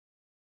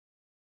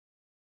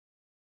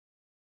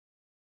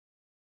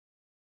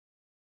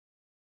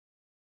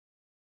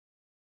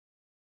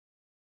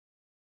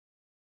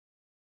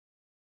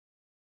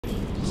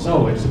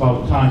So it's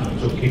about time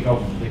to kick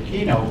off the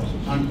keynote.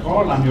 I'm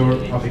Carl, I'm your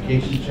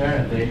publication chair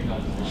and the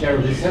chair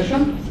of this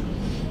session.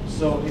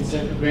 So it's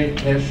a great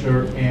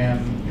pleasure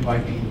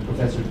inviting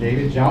Professor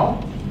David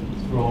Zhao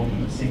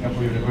from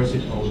Singapore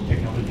University of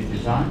Technology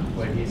Design,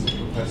 where he's a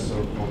professor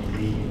of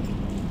the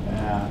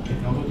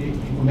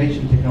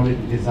Information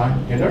Technology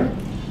Design pillar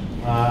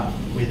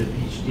with a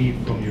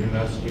PhD from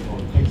University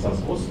of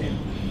Texas, Austin.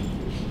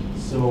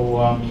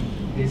 So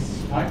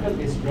his title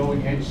is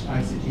Growing Edge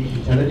ICT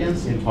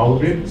Intelligence in Power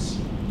Grids,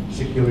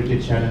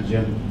 Security Challenge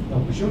and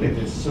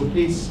Opportunities. So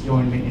please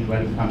join me in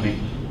welcoming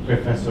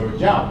Professor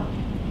Zhao.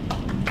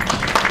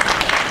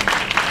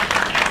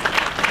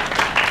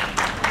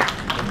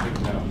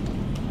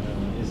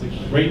 It's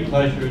a great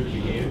pleasure to be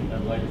here.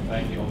 I'd like to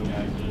thank the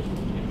organizers for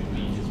giving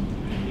me this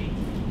opportunity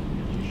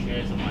to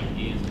share some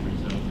ideas and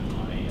results in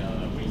my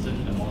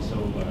recent and also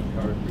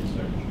current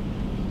research.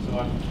 So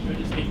I'm going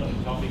to speak on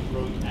the topic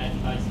growing edge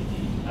ICT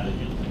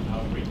intelligence and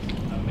power grids.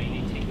 I'll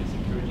mainly take the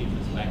security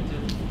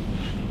perspective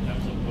in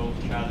terms of both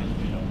challenge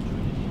and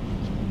opportunity.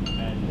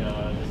 And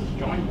this is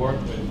joint work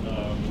with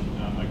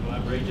my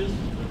collaborators.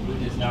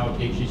 Rune is now a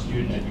PhD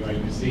student at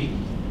UIUC.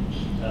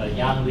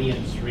 Yan, Li,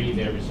 and Sri,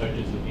 they're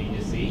researchers at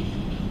ADC.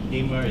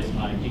 Hema is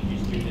my PhD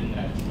student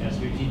at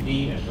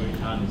SUTD, and Joy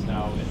Tan is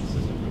now an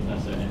assistant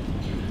professor at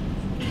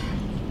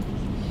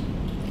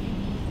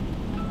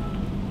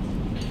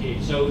Okay,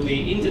 so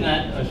the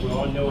internet, as we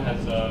all know,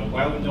 has a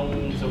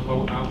well-known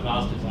so-called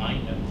hourglass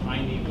design and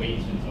tiny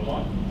waves and so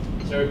on.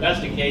 So if that's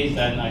the case,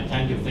 then I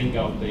tend to think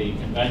of the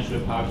conventional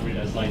power grid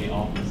as slightly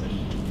opposite.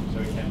 So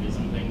it can be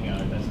something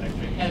that's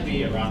actually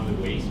heavy around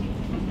the waist,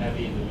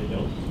 heavy in the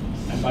middle.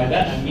 And by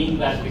that I mean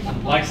that the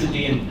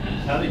complexity and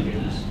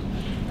intelligence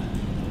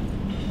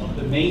of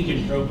the main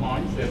control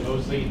points, they're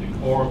mostly in the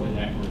core of the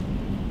network.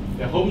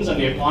 The homes and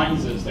the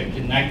appliances that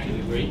connect to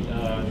the grid,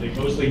 they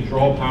mostly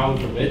draw power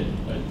from it,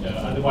 but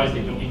otherwise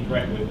they don't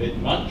interact with it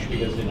much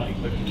because they're not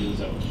equipped to do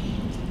so.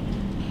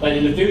 But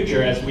in the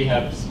future, as we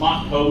have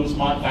smart homes,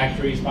 smart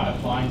factories, smart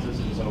appliances,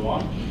 and so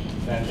on,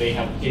 then they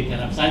can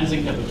have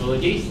sensing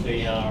capabilities. They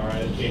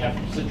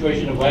have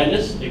situation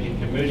awareness. They can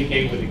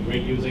communicate with the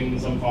grid using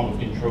some form of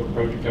control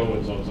protocol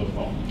and so on and so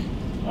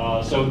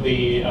forth. So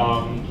the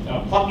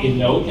plug-in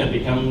node can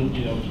become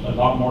a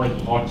lot more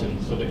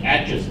important. So the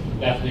edge is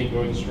definitely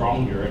growing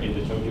stronger in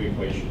the total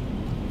equation.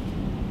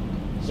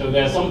 So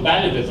there are some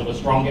benefits of a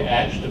stronger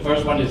edge. The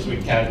first one is we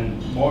can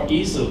more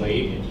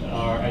easily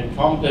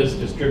encompass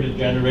distributed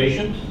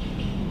generation.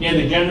 Yeah,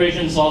 the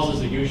generation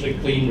sources are usually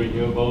clean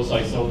renewables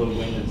like solar,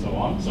 wind, and so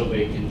on. So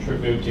they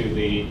contribute to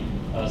the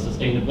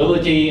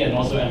sustainability and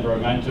also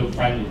environmental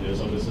friendliness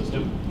of the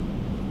system.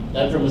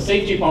 Then from a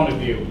safety point of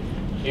view,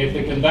 if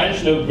the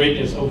conventional grid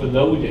is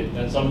overloaded,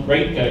 then some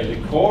breaker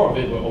in the core of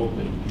it will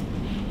open.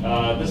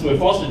 This will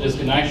force the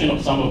disconnection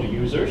of some of the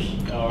users.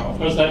 Of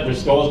course, that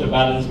restores the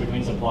balance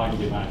between supply and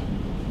demand.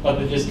 But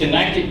the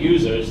disconnected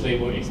users, they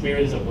will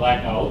experience a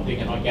blackout. They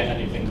cannot get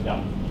anything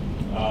done.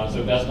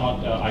 So that's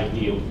not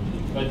ideal.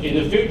 But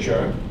in the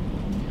future,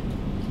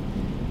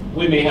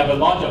 we may have a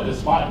lot of the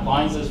smart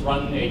appliances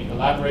run a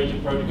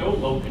collaborative protocol,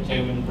 load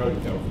curtailment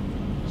protocol,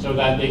 so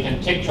that they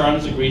can take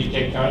turns, agree to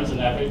take turns, and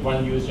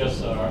everyone use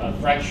just a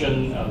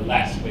fraction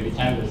less, maybe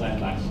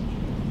 10% less.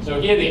 So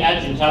here the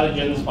edge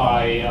intelligence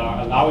by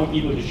allowing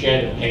people to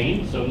share the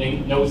pain, so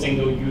no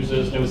single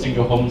users, no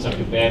single homes have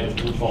to bear the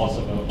full force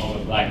of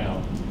a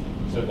blackout.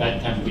 So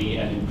that can be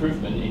an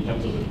improvement in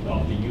terms of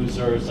the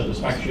user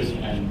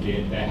satisfaction and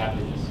their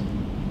happiness.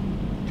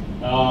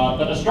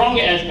 But a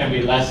stronger edge can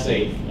be less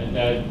safe, and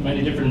there are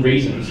many different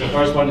reasons. The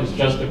first one is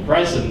just the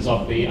presence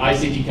of the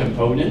ICT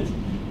component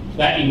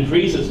that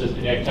increases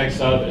the attack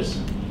surface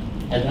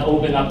and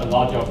open up a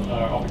lot of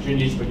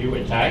opportunities for new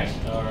attacks,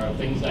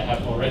 things that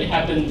have already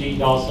happened,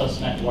 DDoS,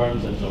 subnet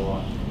worms, and so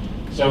on.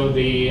 So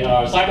the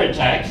cyber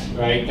attacks,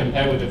 right,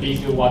 compared with the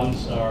physical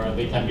ones,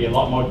 they can be a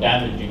lot more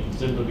damaging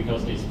simply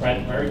because they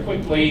spread very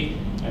quickly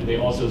and they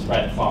also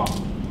spread far.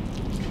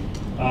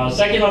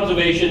 Second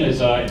observation is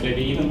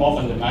maybe even more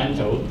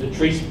fundamental. The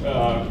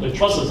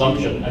trust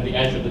assumption at the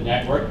edge of the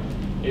network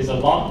is a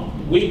lot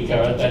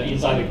weaker than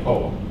inside the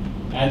core.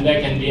 And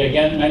there can be,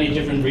 again, many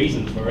different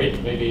reasons for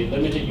it. Maybe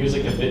limited user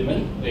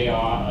commitment. They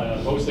are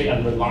mostly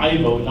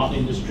unreliable, not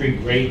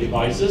industry-grade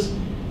devices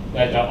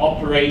that are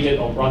operated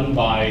or run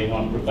by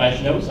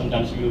non-professionals,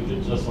 sometimes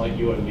just like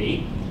you and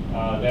me.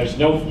 There's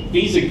no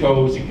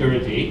physical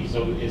security,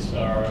 so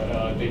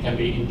they can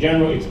be, in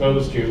general,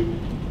 exposed to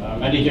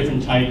many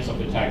different types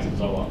of attacks and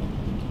so on.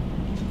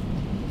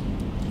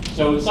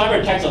 So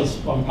cyber attacks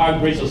on power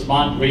grids or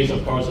smart grids,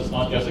 of course, is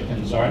not just a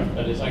concern,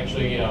 but it's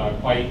actually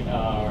quite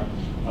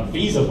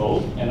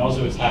feasible, and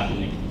also it's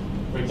happening.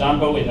 For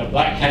example, in a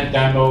Black Hat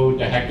demo,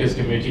 the hackers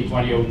community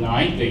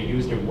 2009, they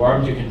used a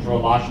worm to control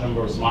a large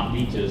number of smart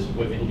meters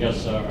within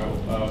just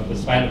the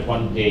span of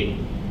 1 day.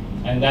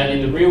 And then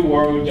in the real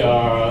world,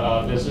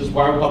 there's this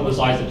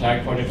well-publicized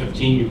attack,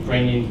 2015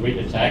 Ukrainian grid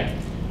attack.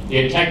 The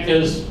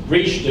attackers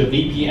breached the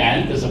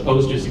VPN that's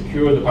supposed to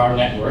secure the power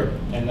network,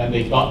 and then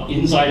they got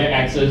insider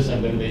access,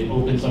 and then they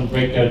opened some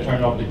breaker,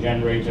 turned off the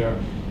generator,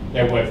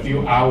 there were a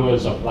few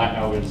hours of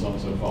blackout and so on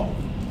and so forth.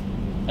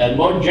 And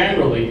more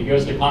generally, the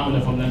US Department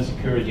of Homeland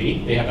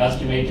Security, they have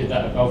estimated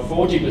that about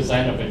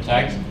 40% of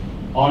attacks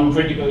on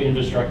critical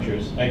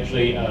infrastructures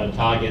actually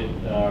target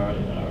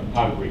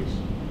power grids.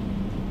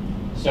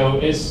 So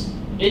it's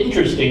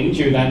interesting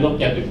to then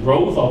look at the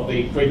growth of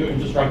the critical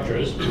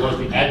infrastructures towards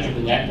the edge of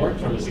the network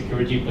from a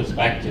security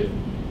perspective.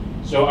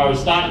 So I will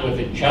start with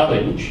a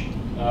challenge,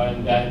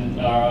 and then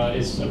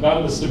it's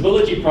about the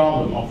stability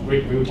problem of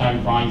grid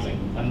real-time pricing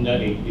under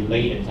a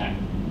delay attack.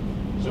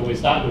 So we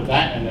start with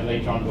that, and then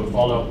later on we'll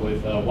follow up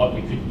with what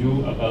we could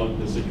do about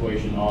the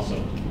situation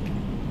also.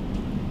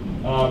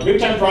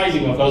 Real-time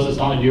pricing, of course, is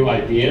not a new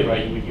idea,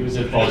 right? We use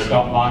it for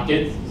stock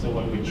market. So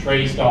when we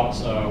trade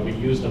stocks, we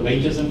use the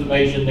latest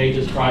information,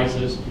 latest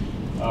prices,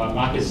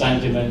 market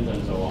sentiment,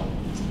 and so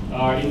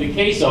on. In the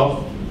case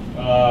of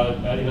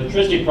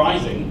electricity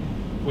pricing,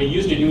 we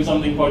used to do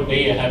something called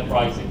day-ahead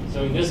pricing.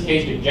 So in this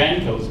case, the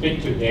GenCos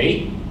bid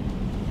today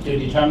to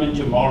determine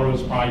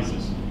tomorrow's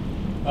prices.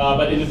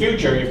 But in the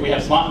future, if we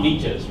have smart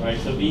meters, right?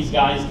 So these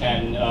guys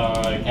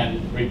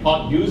can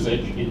report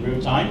usage in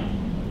real time.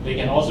 They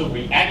can also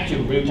react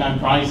to real-time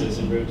prices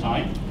in real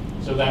time,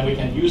 so that we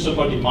can use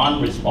so-called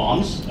demand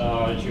response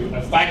to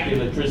affect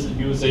the electricity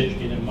usage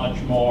in a much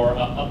more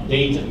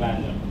updated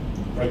manner.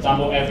 For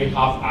example, every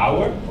half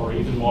hour or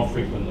even more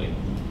frequently.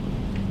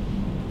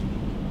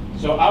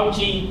 So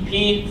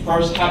RTP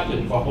first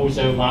happened for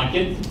wholesale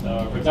market.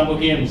 For example,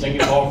 here in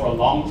Singapore for a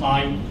long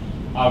time,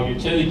 our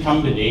utility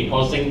company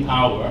called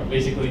Singpower,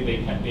 basically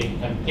they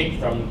can pick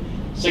from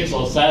 6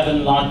 or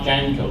 7 large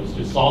GenCos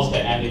to source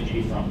their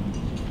energy from.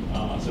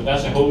 So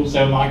that's a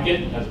wholesale market,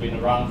 has been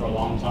around for a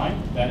long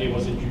time. Then it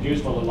was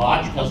introduced for the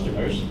large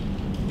customers.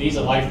 These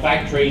are like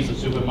factories, the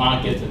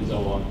supermarkets, and so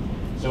on.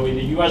 So in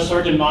the US,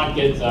 certain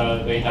markets,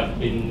 they have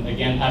been,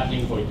 again,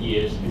 happening for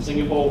years. In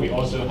Singapore, we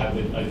also have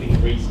it, I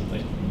think,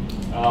 recently.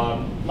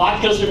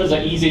 Large customers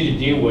are easy to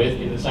deal with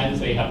in the sense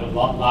they have a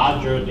lot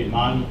larger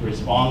demand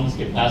response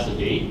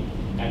capacity,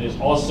 and it's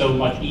also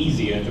much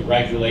easier to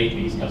regulate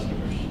these customers.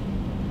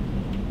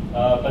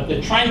 But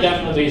the trend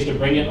definitely is to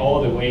bring it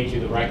all the way to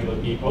the regular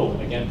people.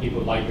 Again,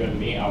 people like you and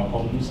me, our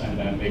homes, and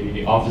then maybe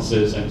the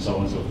offices, and so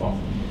on and so forth.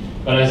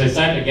 But as I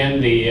said,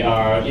 again, the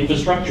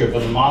infrastructure for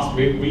the mass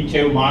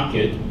retail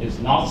market is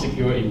not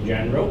secure in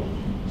general,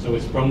 so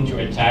it's prone to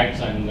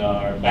attacks, and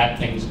bad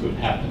things could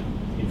happen.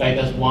 In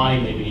fact, that's why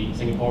maybe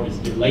Singapore is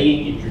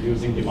delaying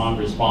introducing demand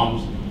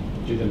response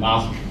to the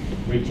mass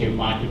retail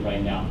market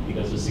right now,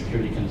 because the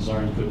security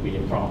concern could be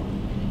a problem.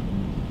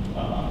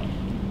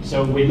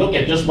 So we look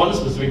at just one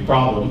specific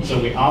problem. So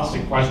we asked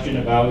a question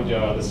about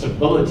the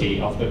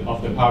stability of the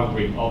power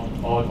grid,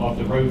 of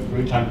the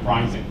real-time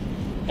pricing.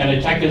 Can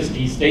attackers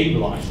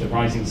destabilize the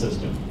pricing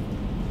system?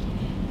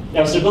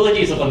 Now,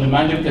 stability is a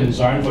fundamental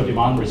concern for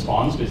demand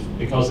response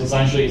because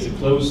essentially it's a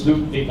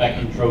closed-loop feedback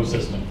control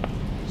system.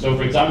 So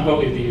for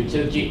example, if the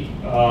utility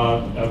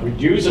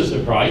reduces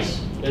the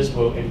price, this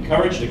will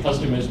encourage the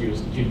customers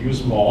to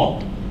use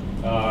more,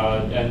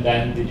 and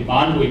then the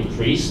demand will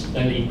increase.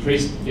 Then the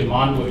increased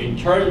demand will in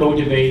turn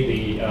motivate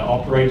the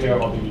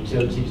operator or the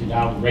utility to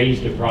now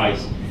raise the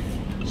price.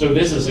 So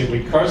this is a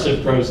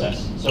recursive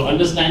process. So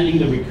understanding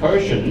the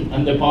recursion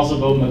and the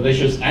possible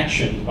malicious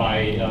action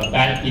by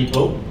bad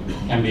people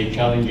can be a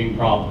challenging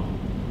problem.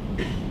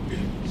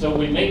 So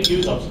we make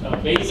use of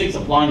basic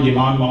supply and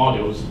demand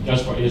models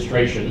just for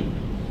illustration.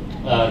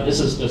 This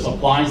is the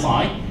supply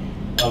side.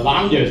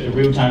 Lambda is the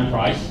real-time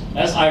price.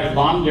 SI of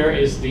lambda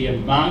is the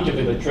amount of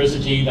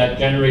electricity that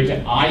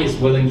generator I is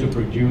willing to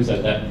produce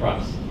at that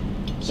price.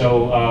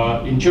 So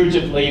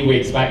intuitively, we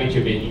expect it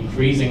to be an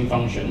increasing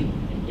function,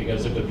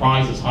 because if the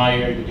price is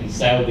higher, you can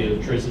sell the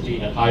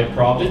electricity at higher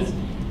profits.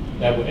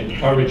 That would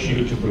encourage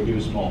you to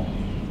produce more.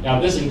 Now,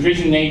 this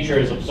increasing nature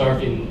is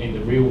observed in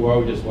the real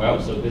world as well.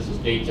 So this is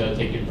data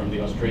taken from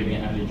the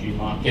Australian energy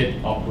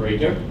market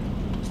operator.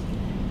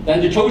 Then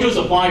the total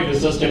supply of the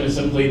system is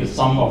simply the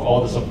sum of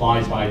all the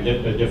supplies by the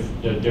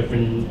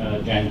different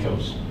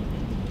GenCos.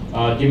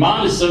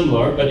 Demand is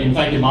similar, but in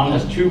fact demand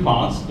has two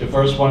parts. The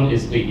first one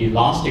is the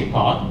elastic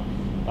part.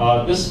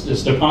 This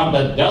is the part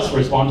that does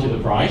respond to the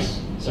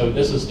price. So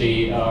this is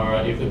the,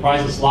 if the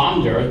price is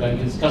lambda, then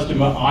his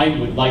customer I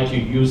would like to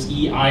use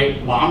EI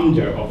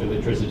lambda of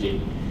electricity.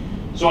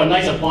 So a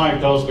nice supply,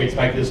 of course, we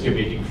expect this to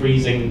be a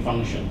decreasing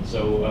function.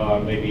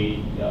 So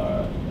maybe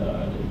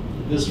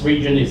this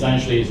region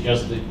essentially is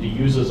just the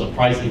users are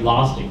price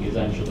elastic,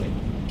 essentially.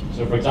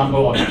 So for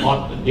example, on a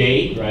hot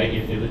day, right,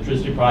 if the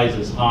electricity price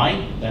is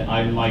high, then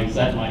I might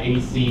set my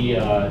AC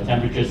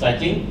temperature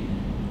setting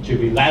to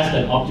be less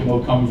than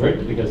optimal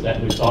comfort, because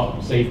that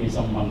will save me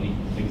some money,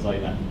 things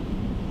like that.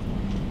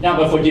 Now,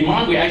 but for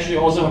demand, we actually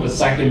also have a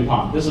second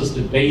part. This is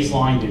the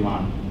baseline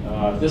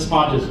demand. This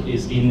part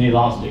is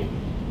inelastic.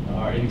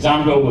 An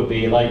example would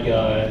be like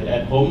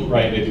at home,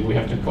 right? Maybe we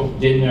have to cook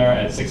dinner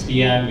at 6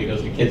 p.m.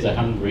 because the kids are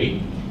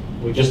hungry.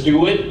 We just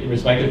do it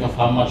irrespective of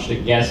how much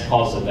the gas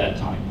costs at that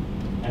time.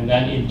 And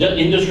then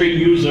industry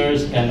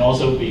users can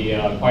also be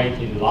quite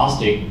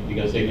inelastic,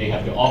 because they may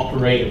have to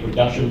operate a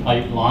production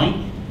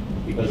pipeline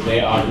because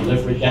there are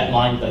delivery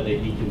deadlines that they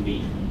need to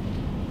meet.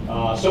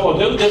 So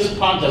although this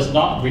part does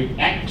not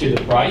react to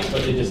the price,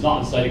 but it is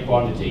not a static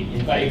quantity.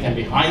 In fact, it can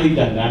be highly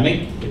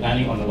dynamic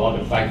depending on a lot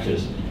of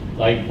factors,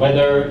 like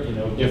whether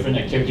different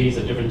activities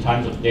at different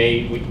times of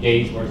day,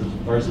 weekdays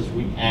versus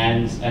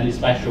weekends, any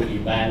special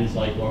events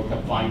like World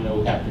Cup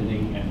final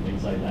happening and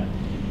things like that.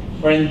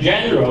 But in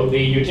general, the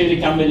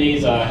utility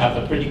companies have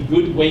a pretty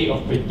good way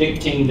of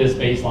predicting this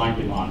baseline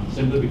demand,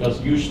 simply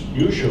because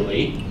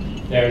usually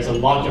there is a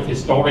lot of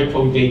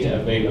historical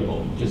data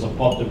available to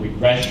support the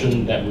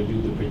regression that will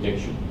do the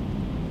prediction.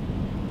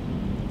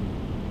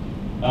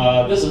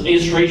 This is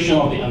illustration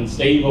of the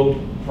unstable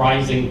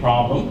pricing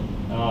problem.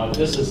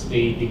 This is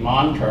the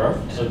demand curve,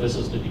 so this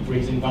is the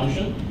decreasing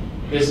function.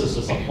 This is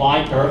the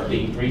supply curve, the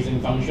increasing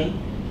function.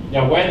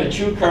 Now where the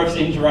two curves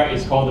interact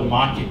is called the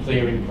market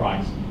clearing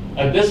price.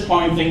 At this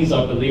point, things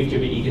are believed to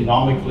be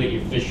economically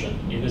efficient,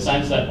 in the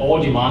sense that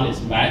all demand is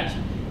met,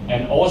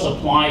 and all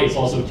supply is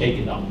also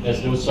taken up.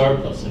 There's no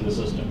surplus in the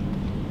system.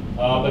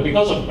 But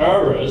because of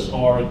errors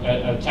or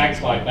attacks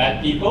by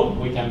bad people,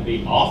 we can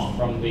be off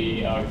from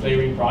the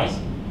clearing price.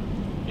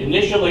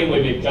 Initially,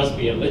 we may just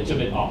be a little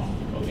bit off.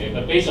 Okay,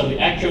 but based on the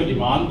actual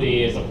demand,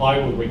 the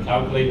supplier will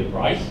recalculate the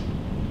price.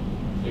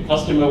 The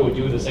customer will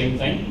do the same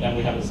thing. Then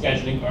we have a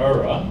scheduling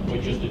error,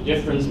 which is the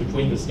difference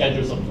between the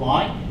scheduled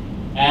supply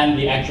and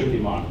the actual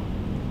demand.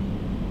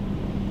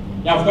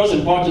 Now, of course,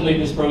 importantly,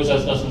 this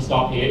process doesn't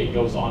stop here. It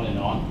goes on and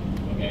on.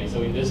 Okay,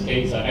 so in this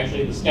case,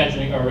 actually, the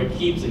scheduling error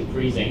keeps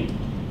increasing,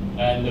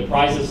 and the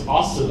prices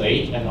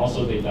oscillate, and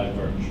also they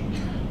diverge.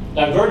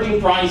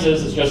 Diverging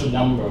prices is just a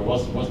number.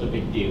 What's the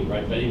big deal,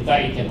 right? But in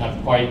fact, it can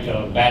have quite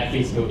bad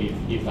physical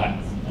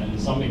effects. And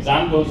some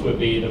examples would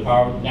be the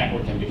power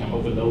network can become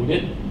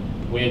overloaded.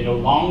 We're no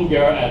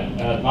longer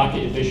at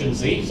market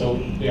efficiency, so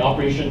the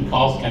operation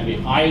cost can be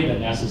higher than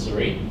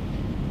necessary.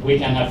 We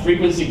can have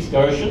frequency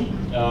excursion.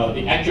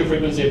 The actual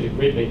frequency of the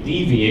grid may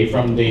deviate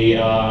from the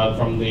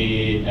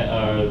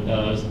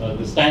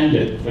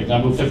standard, for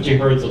example, 50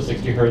 hertz or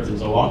 60 hertz and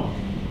so on.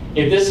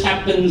 If this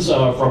happens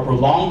for a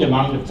prolonged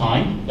amount of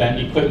time, then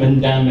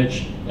equipment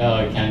damage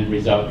can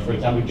result. For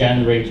example,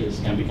 generators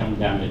can become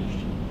damaged.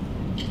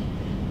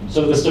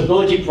 So the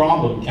stability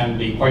problem can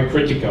be quite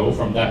critical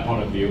from that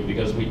point of view,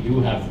 because we do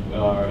have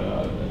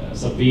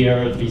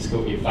severe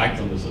physical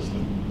effects on the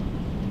system.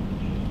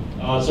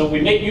 So we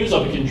make use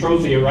of a control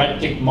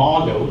theoretic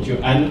model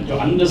to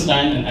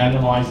understand and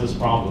analyze this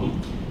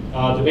problem.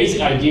 The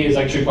basic idea is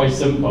actually quite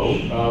simple.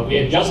 We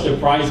adjust the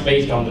price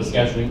based on the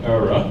scheduling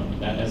error.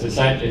 And as I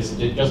said, it's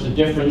just the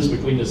difference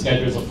between the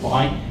scheduled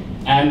supply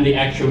and the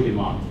actual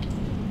demand.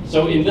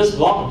 So in this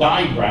block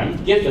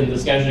diagram, given the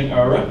scheduling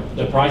error,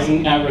 the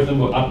pricing algorithm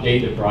will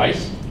update the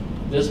price.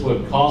 This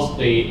will cause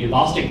the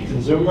elastic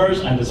consumers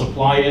and the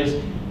suppliers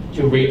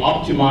to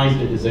re-optimize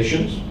the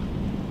decisions.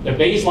 The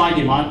baseline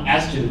demand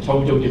adds to the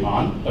total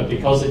demand, but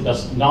because it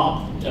does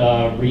not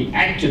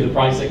react to the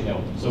price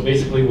signal, so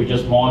basically we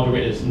just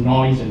moderate its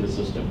noise in the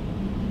system.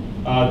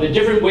 The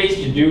different ways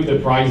to do the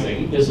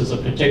pricing, this is a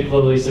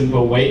particularly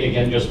simple way,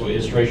 again just for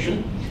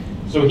illustration.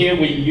 So here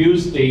we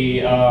use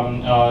the,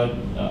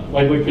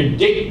 when we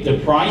predict the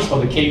price for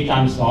the K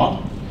time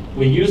slot,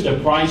 we use the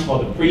price for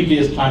the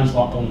previous time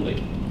slot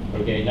only.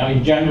 Okay, now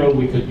in general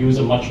we could use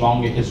a much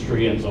longer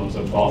history and so on and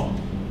so forth,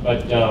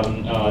 but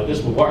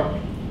this will work.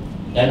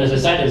 And as I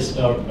said, it's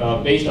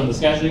based on the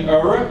scheduling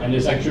error, and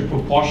it's actually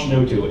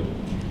proportional to it.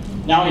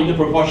 Now, in the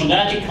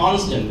proportionality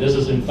constant, this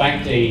is in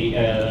fact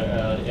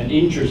an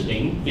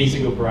interesting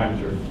physical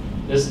parameter.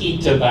 This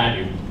eta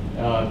value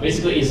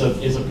basically is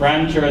a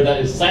parameter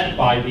that is set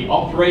by the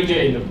operator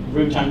in the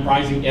real-time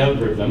pricing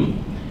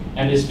algorithm,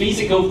 and its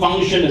physical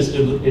function is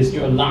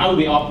to allow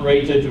the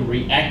operator to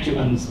react to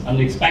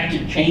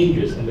unexpected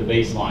changes in the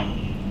baseline.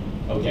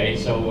 Okay,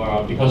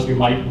 so because we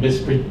might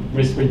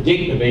mispredict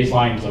the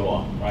baseline and so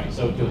on, right?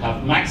 So to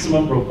have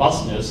maximum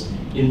robustness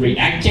in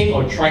reacting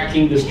or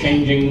tracking this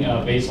changing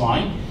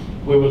baseline,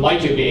 we would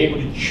like to be able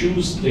to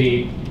choose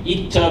the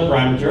eta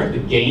parameter, the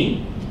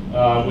gain,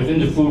 within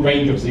the full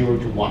range of 0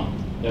 to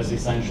 1. That's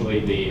essentially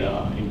the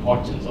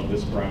importance of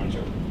this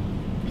parameter.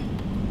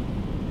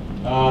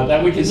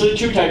 Then we consider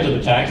two types of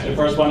attacks. The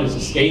first one is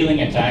a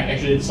scaling attack,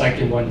 actually the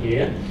second one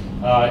here.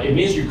 It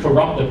means you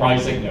corrupt the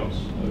price signals.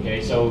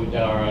 Okay, so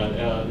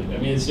I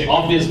mean, it's the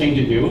obvious thing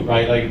to do,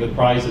 right? Like the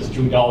price is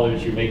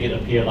 $2, you make it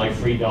appear like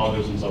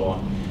 $3 and so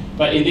on.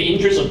 But in the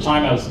interest of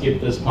time, I'll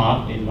skip this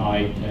part in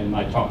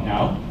my talk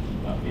now.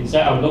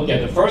 Instead, I'll look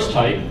at the first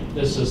type.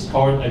 This is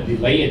called a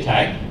delay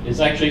attack. It's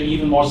actually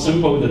even more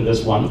simple than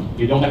this one.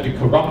 You don't have to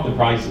corrupt the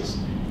prices.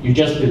 You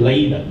just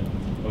delay them.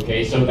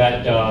 Okay, so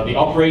that the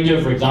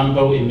operator, for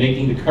example, in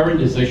making the current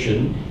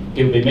decision,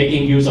 he'll be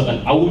making use of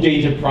an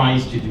outdated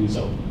price to do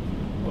so.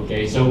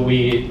 Okay, so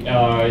we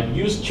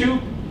use two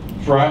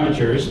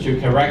parameters to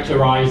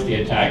characterize the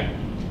attack.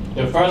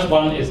 The first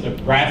one is the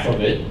breadth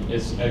of it.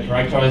 It's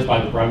characterized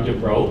by the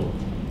parameter rho.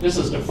 This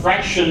is the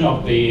fraction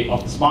of the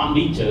smart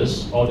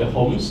meters or the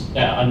homes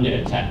that are under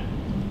attack.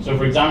 So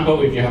for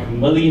example, if you have 1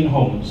 million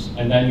homes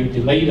and then you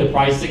delay the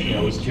price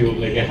signals to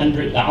maybe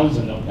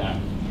 100,000 of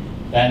them,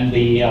 then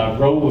the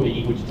row will be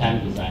equal to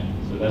 10%.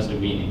 So that's the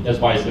meaning. That's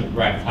why it's the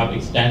breadth, how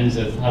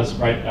extensive, how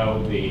spread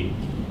out the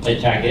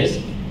attack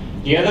is.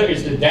 The other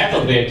is the depth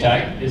of the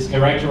attack is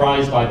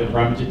characterized by the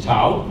parameter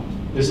tau.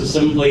 This is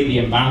simply the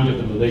amount of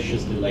the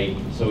malicious delay.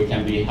 So it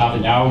can be half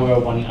an hour,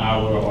 1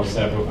 hour, or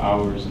several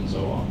hours, and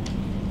so on.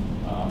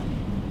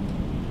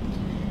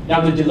 Now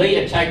the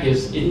delay attack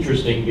is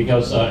interesting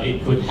because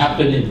it could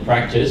happen in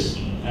practice,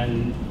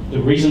 and the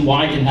reason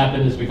why it can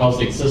happen is because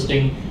the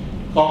existing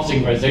clock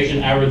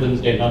synchronization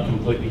algorithms, they're not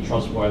completely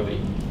trustworthy.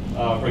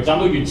 For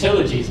example,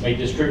 utilities may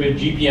distribute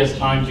GPS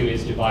time to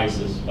its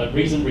devices, but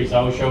recent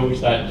results shows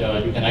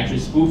that you can actually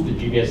spoof the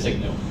GPS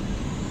signal.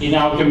 In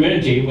our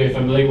community, we're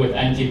familiar with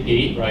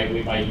NTP, right?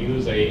 We might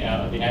use the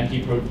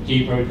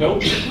NTP protocol,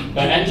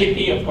 but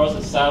NTP, of course,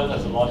 itself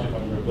has a lot of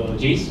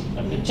vulnerabilities.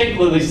 And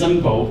particularly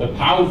simple, the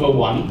powerful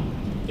one,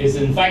 is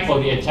in fact for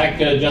the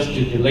attacker just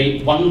to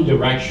delay one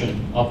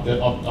direction of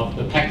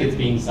the packets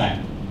being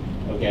sent.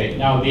 Okay.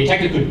 Now the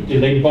attacker could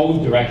delay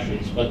both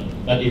directions, but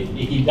if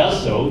he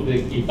does so,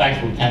 the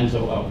effects will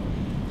cancel out.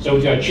 So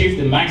to achieve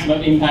the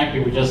maximum impact,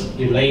 it would just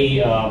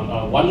delay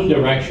one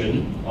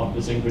direction of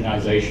the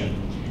synchronization.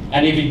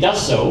 And if it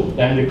does so,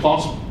 then the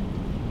clocks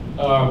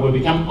will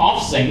become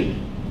off sync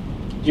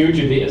due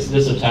to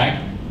this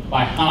attack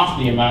by half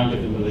the amount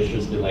of the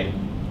malicious delay.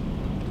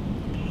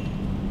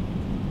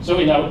 So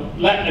in a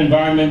lab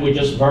environment, we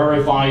just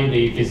verify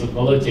the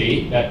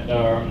feasibility that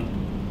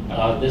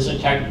this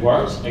attack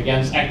works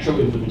against actual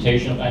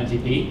implementation of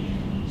NTP.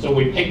 So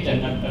we picked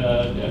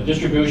a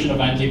distribution of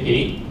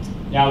NTP.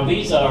 Now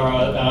these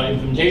are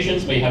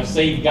implementations may have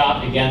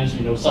safeguard against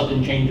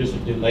sudden changes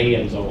of delay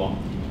and so on.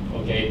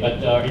 Okay,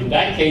 but in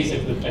that case,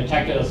 if the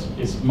attacker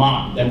is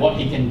smart, then what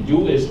he can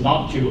do is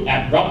not to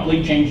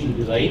abruptly change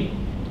the delay,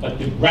 but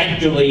to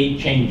gradually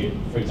change it.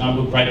 For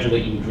example,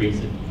 gradually increase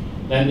it.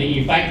 Then the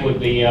effect would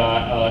be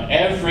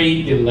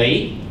every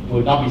delay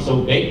will not be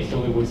so big,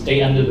 so it will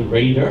stay under the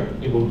radar.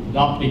 It will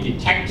not be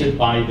detected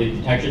by the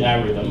detection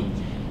algorithm,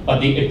 but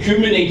the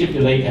accumulated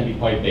delay can be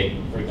quite big.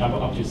 For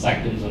example, up to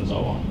seconds and so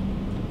on.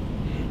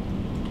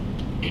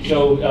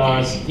 So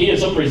here are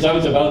some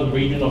results about the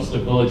region of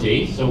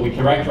stability. So we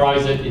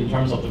characterize it in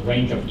terms of the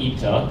range of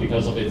eta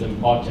because of its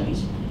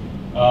importance.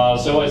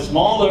 So a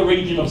smaller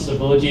region of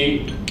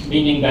stability,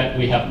 meaning that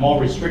we have more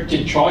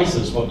restricted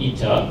choices for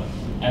eta,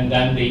 and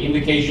then the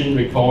indication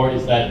record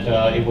is that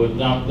it will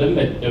not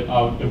limit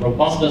the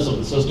robustness of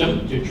the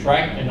system to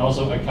track and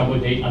also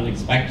accommodate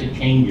unexpected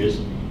changes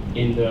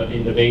in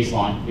the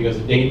baseline, because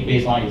the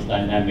baseline is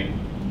dynamic.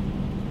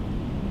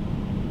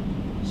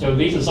 So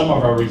these are some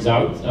of our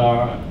results.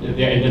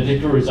 They're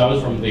analytical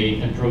results from the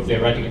control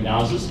theoretic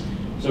analysis.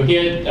 So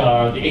here,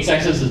 the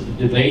x-axis is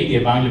the delay, the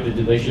amount of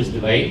the delicious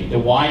delay. The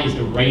y is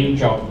the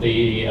range of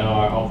the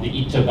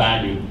eta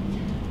value.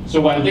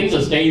 So when things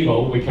are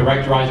stable, we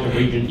characterize the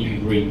region in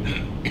green.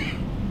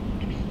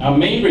 Our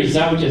main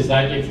result is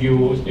that if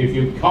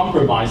you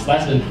compromise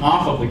less than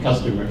half of the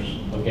customers,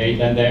 okay,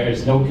 then there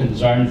is no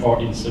concern for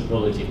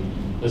instability.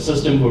 The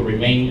system will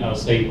remain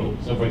stable.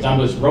 So for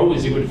example, if rho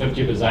is equal to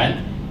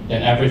 50%,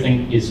 then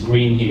everything is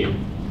green here.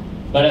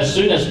 But as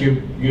soon as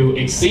you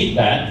exceed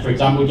that, for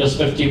example, just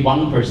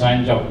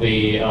 51% of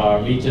the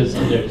meters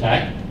under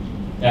attack,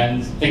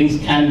 then things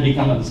can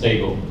become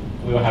unstable.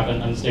 We will have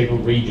an unstable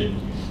region.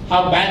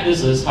 How bad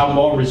this is, how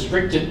more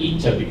restricted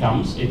eta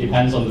becomes, it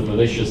depends on the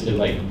malicious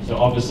delay. So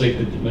obviously,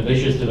 if the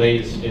malicious delay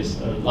is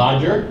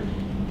larger,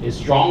 is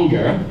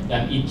stronger,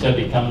 then eta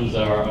becomes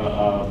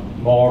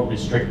more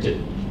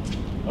restricted.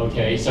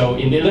 Okay, so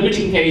in the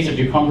limiting case, if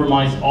you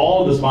compromise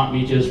all the smart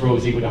meters, rho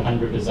is equal to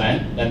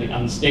 100%, then the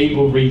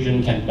unstable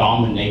region can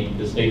dominate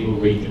the stable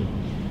region.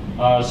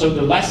 So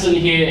the lesson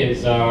here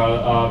is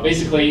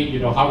basically,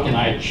 how can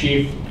I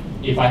achieve,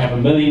 if I have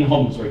 1 million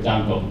homes, for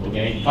example,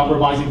 okay,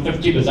 compromising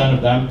 50%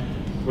 of them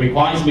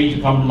requires me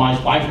to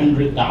compromise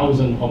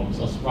 500,000 homes,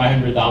 or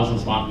 500,000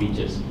 smart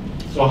meters.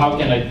 So how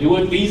can I do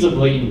it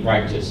feasibly in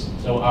practice?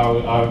 So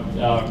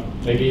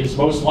maybe it's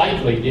most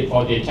likely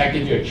for the attacker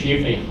to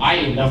achieve a high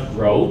enough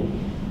rho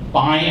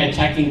by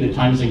attacking the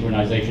time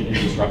synchronization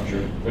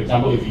infrastructure. For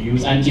example, if you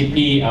use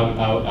NTP,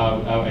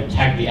 I'll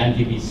attack the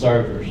NTP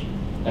servers.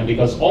 And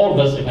because all of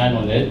us depend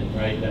on it,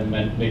 right, then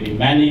maybe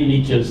many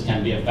meters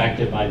can be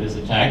affected by this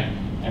attack,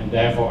 and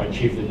therefore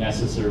achieve the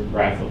necessary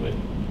breadth of it.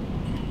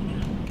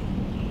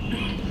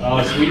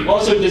 So we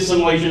also did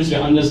simulations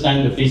to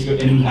understand the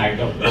physical impact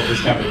of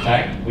this kind of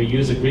attack. We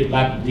use a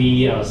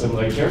GridLab-D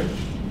simulator.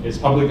 It's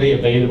publicly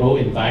available,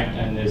 in fact,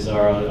 and is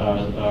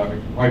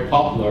quite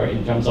popular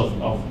in terms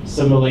of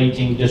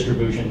simulating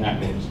distribution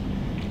networks.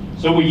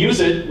 So we use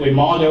it,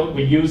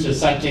 we use a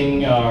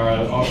setting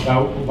of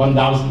about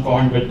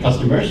 1,400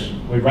 customers.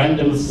 We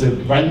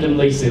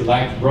randomly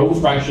select rho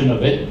fraction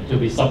of it to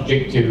be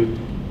subject to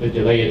the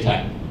delay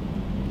attack.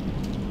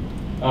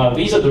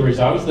 These are the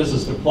results. This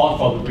is the plot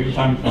for the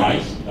real-time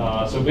price.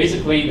 So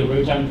basically, the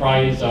real-time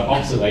price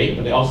oscillate,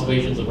 but the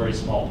oscillations are very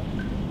small.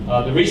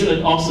 The reason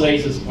it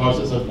oscillates is because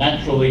it's a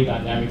naturally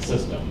dynamic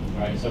system,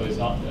 right? So it's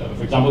not,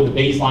 for example, the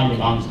baseline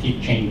demands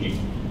keep changing.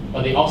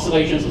 but the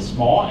oscillations are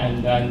small,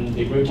 and then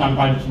the real-time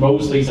price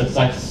mostly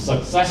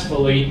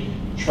successfully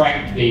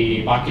track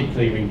the market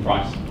clearing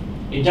price.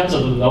 In terms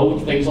of the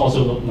load, things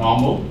also look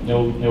normal,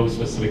 no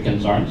specific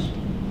concerns.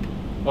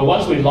 But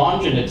once we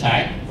launch an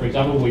attack, for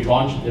example, we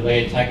launch a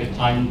delay attack at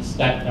time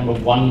step number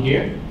 1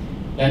 here,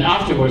 then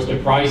afterwards the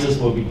prices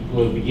will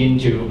begin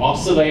to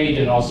oscillate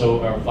and also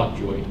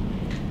fluctuate.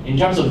 In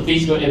terms of the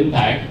physical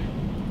impact,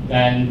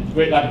 then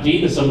grid lab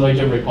D, the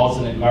simulator reports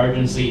an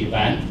emergency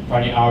event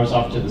 20 hours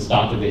after the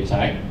start of the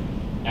attack.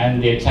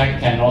 And the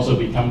attack can also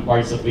become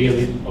quite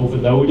severely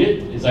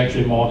overloaded. It's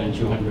actually more than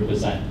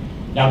 200%.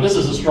 Now this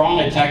is a strong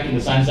attack in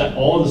the sense that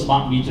all the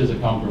smart meters are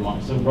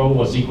compromised. So rho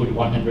was equal to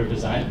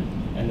 100%,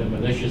 and the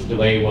malicious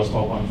delay was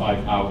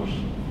 4.5 hours.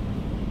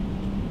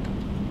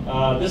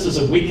 This is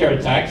a weaker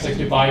attack,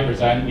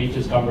 65%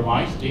 meters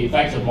compromised. The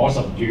effects are more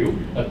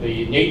subdued, but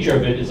the nature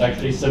of it is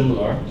actually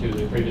similar to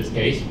the previous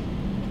case.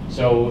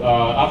 So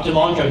after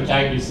launch of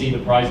attack, you see the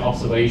price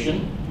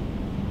oscillation.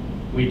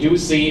 We do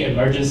see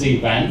emergency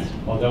event,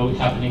 although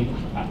happening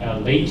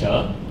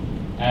later,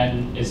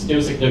 and it's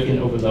still significant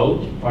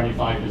overload,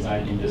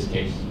 25% in this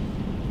case.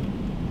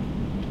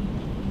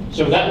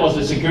 So that was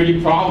a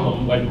security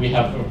problem when we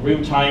have a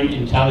real-time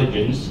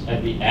intelligence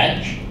at the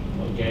edge.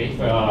 Okay,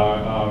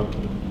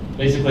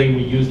 basically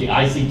we use the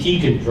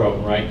ICT control,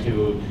 right,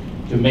 to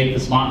make the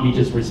smart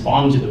meters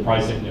respond to the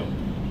price signal.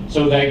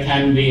 So there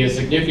can be a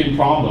significant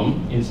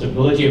problem in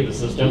stability of the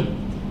system.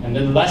 And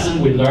then the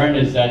lesson we learned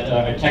is that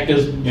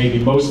attackers may be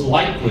most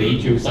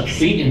likely to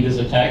succeed in this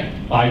attack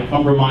by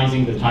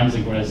compromising the time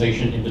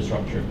synchronization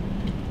infrastructure.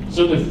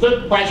 So the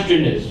third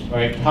question is,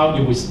 right, how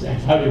do we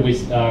secure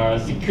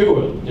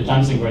the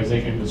time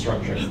synchronization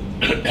infrastructure?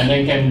 And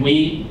then can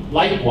we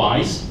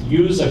likewise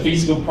use a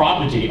physical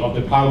property of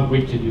the power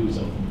grid to do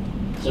so?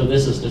 So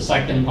this is the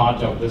second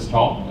part of this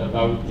talk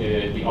about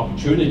the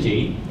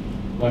opportunity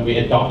when we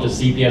adopt a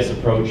CPS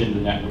approach in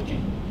the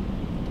networking.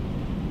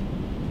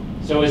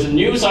 So it's a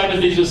new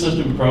cyber-physical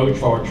system approach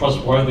for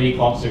trustworthy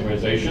clock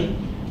synchronization.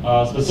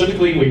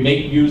 Specifically, we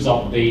make use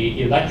of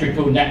the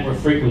electrical network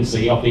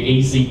frequency of the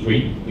AC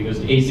grid, because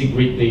the AC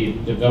grid,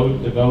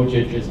 the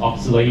voltage is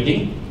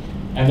oscillating.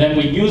 And then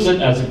we use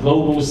it as a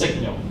global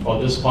signal for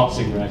this clock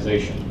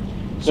synchronization.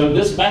 So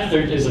this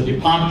method is a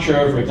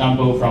departure, for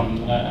example, from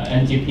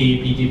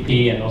NTP,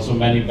 PTP, and also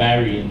many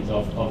variants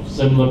of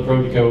similar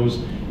protocols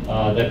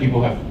that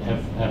people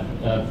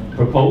have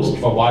proposed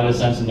for wireless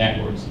sensor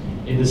networks,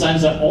 in the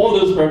sense that all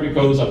those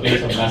protocols are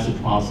based on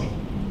message passing,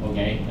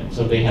 okay? And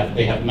so they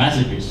have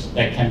messages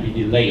that can be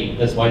delayed.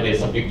 That's why they're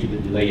subject to the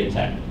delay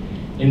attack.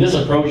 In this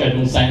approach, I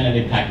don't send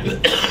any packets.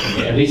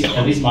 Okay?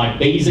 At least my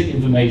basic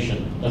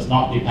information does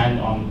not depend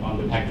on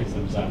the packets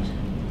themselves.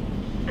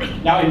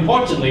 Now,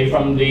 importantly,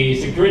 from the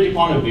security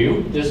point of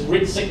view, this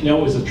grid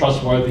signal is a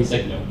trustworthy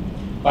signal.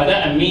 By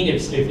that I mean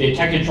if the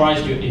attacker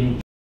tries to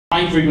imply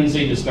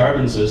high-frequency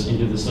disturbances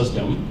into the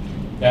system,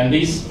 then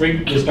these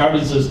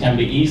disturbances can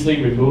be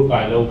easily removed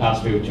by a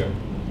low-pass filter.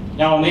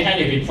 Now, on the other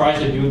hand, if it tries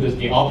to do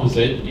the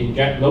opposite,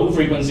 inject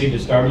low-frequency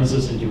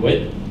disturbances into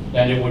it,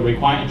 then it would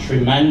require a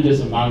tremendous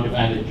amount of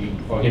energy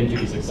for him to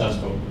be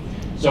successful.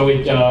 So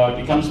it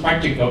becomes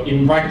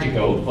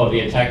impractical for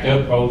the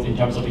attacker, both in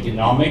terms of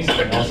economics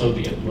and also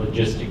the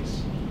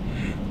logistics.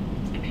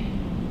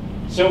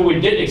 So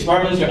we did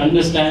experiments to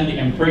understand the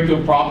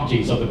empirical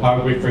properties of the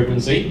power grid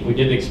frequency. We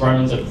did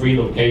experiments at 3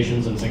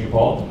 locations in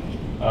Singapore.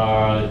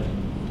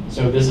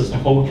 So this is the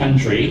whole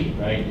country,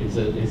 right? It's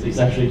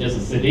essentially just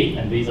a city,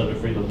 and these are the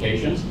 3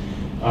 locations.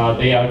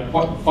 They are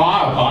quite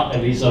far apart,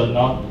 and these are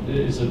not,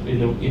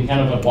 in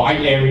kind of a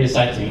wide area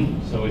setting,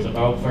 so it's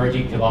about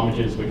 30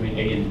 kilometers between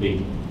A and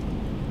B.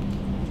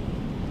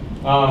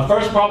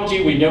 First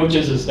property we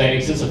notice is there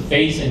exists a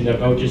phase in the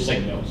voltage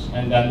signals,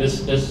 and then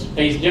this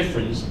phase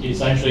difference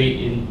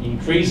essentially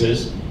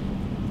increases,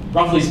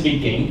 roughly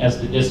speaking, as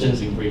the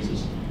distance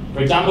increases. For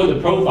example, the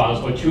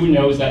profiles for 2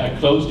 nodes that are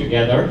close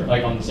together,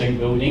 like on the same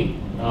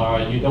building,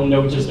 you don't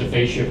notice the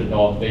phase shift at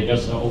all. They're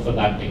just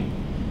overlapping.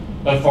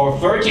 But for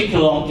 30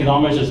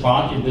 kilometers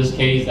apart, in this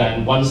case,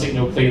 then one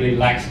signal clearly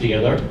lacks the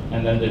other,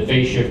 and then the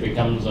phase shift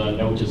becomes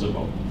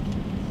noticeable.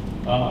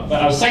 But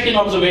our second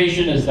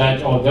observation is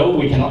that although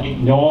we cannot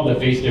ignore the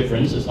phase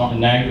difference, it's not a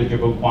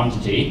negligible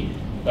quantity,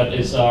 but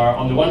it's,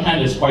 on the one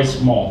hand, it's quite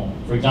small.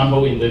 For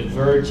example, in the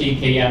 30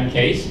 km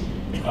case,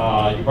 you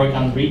probably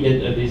can't read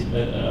it, at least,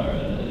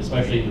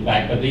 especially in the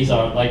back, but these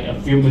are like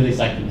a few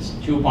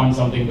milliseconds, 2 point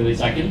something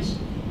milliseconds.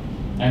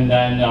 And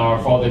then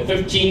for the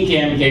 15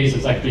 km case,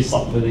 it's actually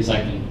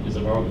sub-millisecond. It's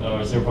about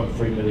 0.3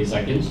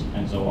 milliseconds,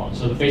 and so on.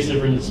 So the phase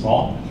difference is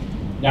small.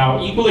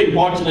 Now, equally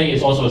importantly,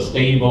 it's also a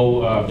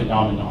stable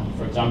phenomenon.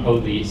 For example,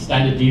 the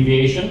standard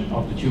deviation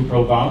of the 2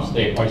 profiles,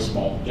 they're quite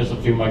small, just a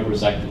few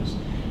microseconds.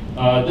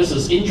 This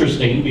is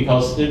interesting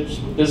because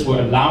this will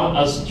allow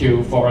us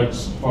to,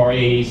 for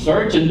a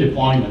certain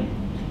deployment,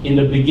 in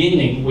the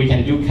beginning, we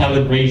can do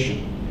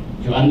calibration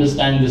to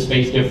understand this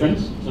phase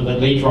difference so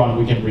that later on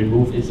we can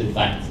remove its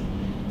effects.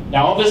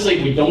 Now, obviously,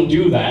 if we don't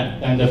do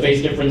that, then the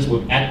phase difference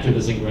will add to the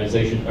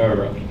synchronization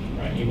error,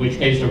 right? In which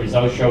case the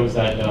result shows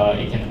that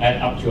it can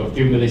add up to a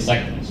few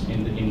milliseconds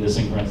in the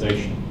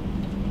synchronization.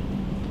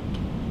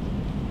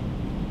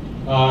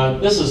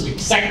 This is the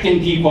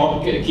second key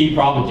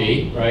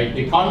property, right?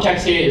 The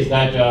context here is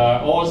that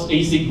all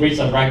AC grids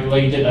are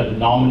regulated at a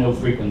nominal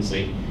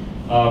frequency.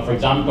 For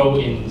example,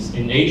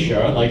 in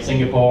Asia, like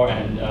Singapore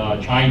and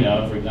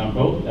China, for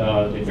example,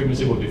 the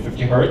frequency would be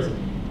 50 hertz.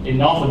 In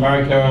North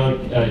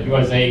America,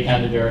 USA,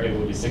 Canada, it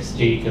would be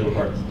 60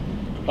 kilohertz.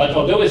 But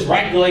although it's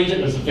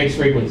regulated as a fixed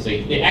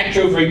frequency, the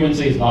actual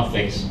frequency is not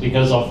fixed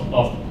because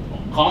of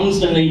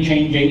constantly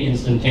changing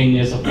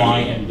instantaneous supply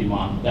and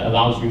demand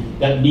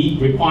that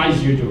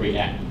requires you to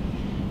react.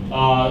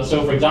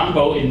 So for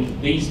example,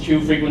 in these two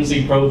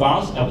frequency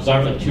profiles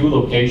observed at two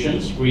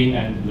locations, green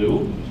and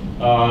blue,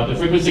 the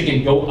frequency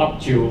can go up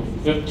to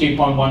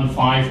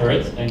 50.15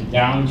 hertz and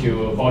down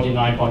to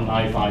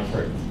 49.95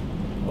 hertz.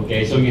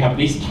 Okay, so you have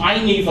these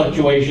tiny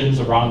fluctuations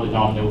around the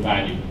nominal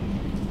value.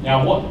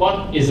 Now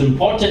what is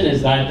important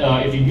is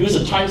that if you use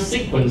a time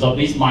sequence of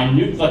these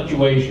minute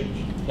fluctuations,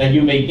 then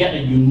you may get a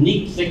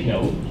unique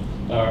signal,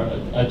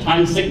 a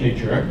time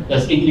signature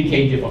that's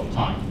indicative of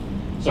time.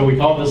 So we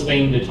call this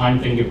thing the time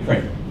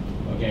fingerprint.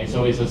 Okay,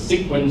 so it's a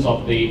sequence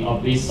of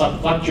these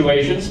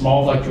fluctuations,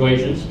 small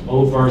fluctuations,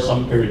 over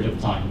some period of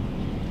time.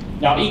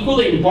 Now,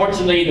 equally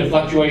importantly, the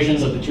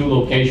fluctuations at the two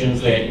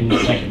locations, they're in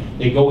sync.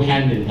 They go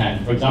hand in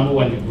hand. For example,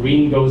 when the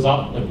green goes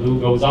up, the blue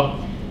goes up.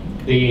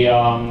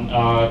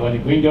 When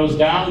the green goes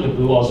down, the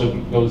blue also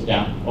goes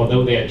down,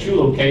 although they are two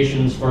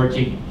locations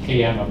 30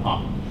 km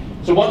apart.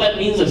 So what that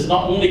means is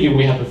not only do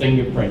we have a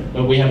fingerprint,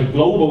 but we have a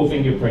global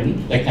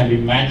fingerprint that can be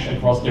matched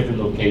across different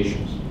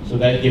locations. So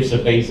that gives a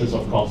basis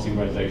of clock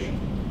synchronization.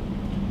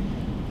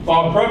 For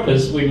our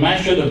purpose, we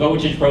measure the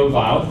voltage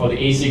profile for the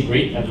AC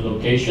grid at the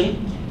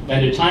location,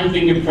 and the time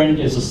fingerprint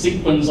is a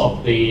sequence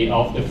of the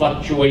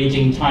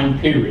fluctuating time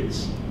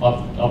periods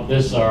of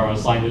this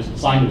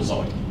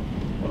sinusoid.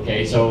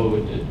 Okay,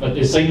 so but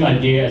the same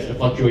idea as the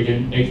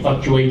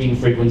fluctuating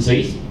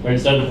frequencies, where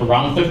instead of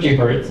around 50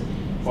 hertz,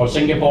 for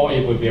Singapore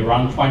it would be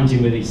around 20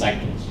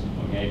 milliseconds.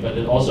 Okay, but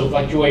it's also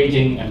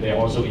fluctuating, and they're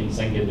also in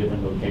sync in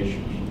different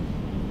locations.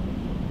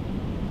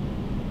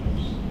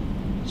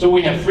 So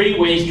we have three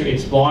ways to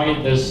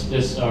exploit this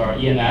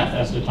ENF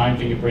as the time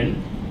fingerprint.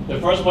 The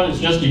first one is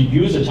just to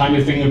use the time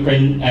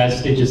fingerprint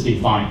as it is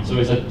defined. So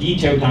it's a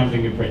detailed time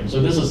fingerprint. So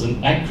this is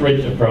an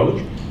accurate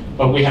approach,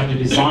 but we have to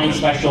design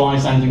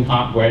specialized sensing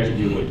hardware to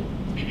do it.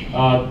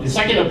 The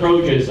second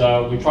approach is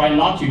we try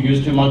not to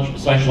use too much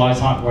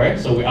specialized hardware.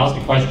 So we ask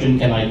the question,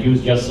 can I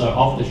use just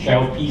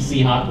off-the-shelf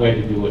PC hardware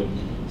to do it,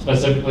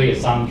 specifically a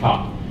sound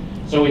card?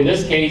 So in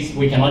this case,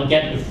 we cannot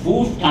get the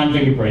full time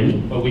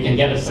fingerprint, but we can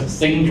get a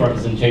succinct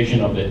representation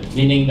of it,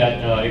 meaning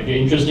that if you're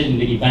interested in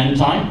the event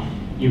time,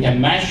 you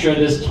can measure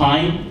this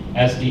time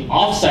as the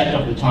offset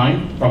of the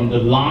time from the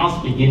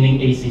last beginning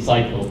AC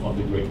cycle of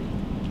the grid.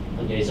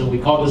 Okay, so we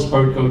call this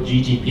protocol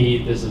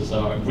GTP. This is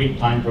a grid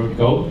time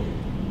protocol,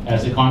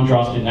 as a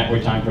contrast to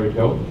network time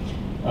protocol.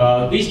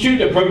 These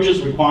two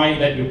approaches require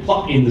that you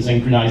plug in the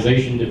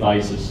synchronization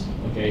devices.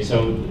 Okay,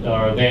 so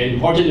they're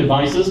important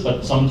devices,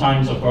 but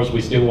sometimes, of course, we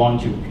still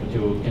want to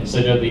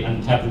consider the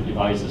untethered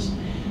devices.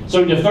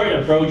 So in the third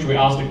approach, we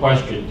ask the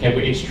question, can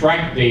we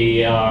extract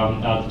the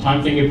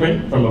time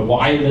fingerprint from a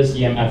wireless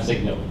EMF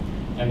signal?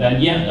 And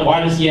then a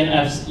wireless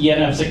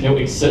EMF signal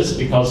exists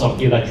because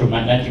of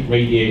electromagnetic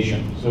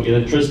radiation. So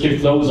electricity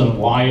flows on a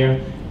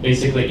wire.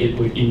 Basically, it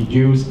would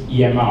induce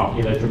EMR,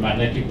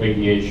 electromagnetic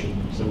radiation.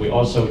 So we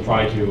also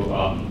try to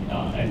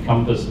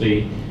encompass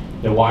the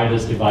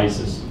wireless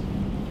devices.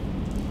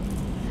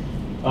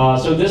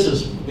 So this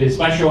is the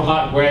special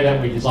hardware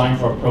that we designed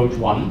for approach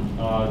 1.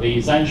 The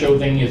essential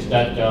thing is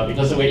that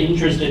because we're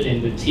interested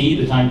in the T,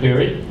 the time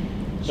period,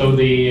 so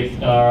the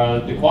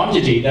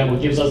quantity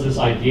that gives us this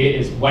idea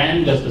is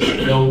when does the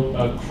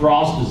signal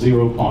cross the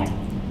 0 point.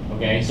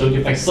 Okay, so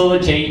to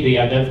facilitate the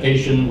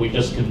identification, we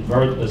just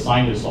convert the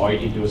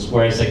sinusoid into a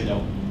square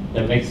signal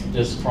that makes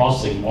this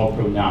crossing more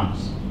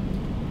pronounced.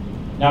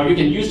 Now you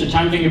can use the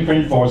time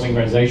fingerprint for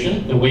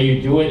synchronization. The way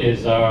you do it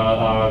is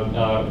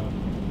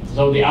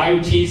so the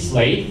IoT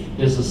slave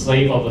is a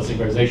slave of a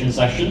synchronization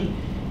session.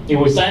 It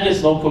will send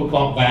its local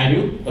clock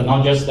value, but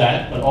not just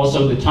that, but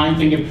also the time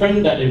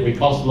fingerprint that it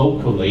records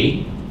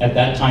locally at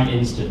that time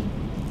instant.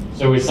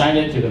 So we send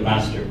it to the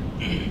master.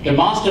 The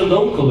master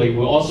locally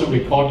will also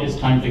record its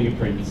time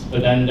fingerprints,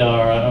 but then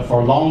for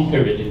a long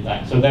period, in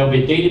fact. So there will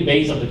be a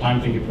database of the time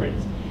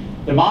fingerprints.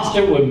 The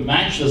master will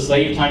match the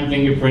slave time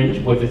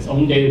fingerprint with its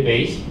own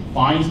database,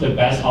 finds the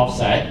best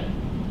offset.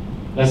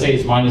 Let's say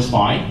it's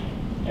 -5.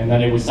 And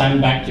then it will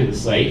send back to the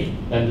slave,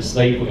 then the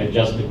slave will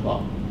adjust the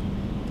clock.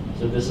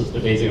 So this is the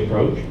basic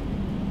approach.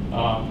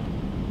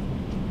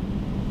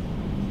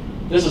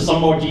 This is some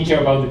more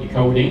detail about the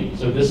decoding.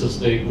 So this is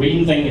the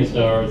green thing is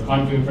the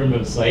time fingerprint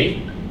of the slave.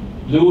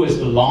 Blue is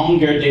the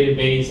longer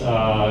database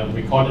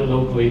recorded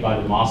locally by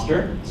the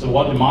master. So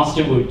what the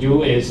master will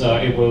do is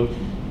it will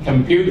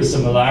compute the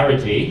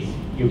similarity.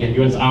 You can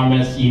use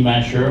RMS E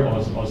measure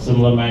or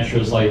similar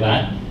measures like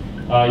that.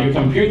 you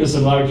compute the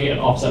similarity at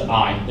offset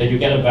I, then you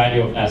get a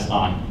value of Si.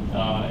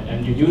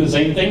 And you do the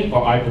same thing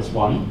for I plus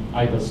 1,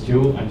 I plus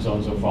 2, and so on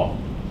and so forth.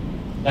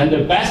 Then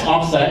the best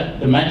offset,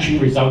 the matching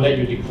result that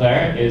you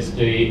declare, is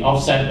the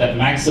offset that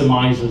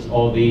maximizes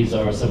all these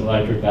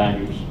similarity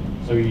values.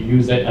 So you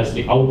use it as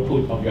the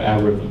output of your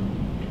algorithm.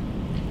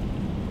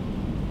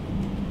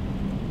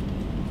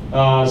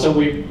 So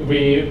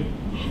we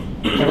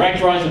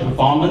characterize the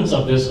performance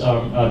of this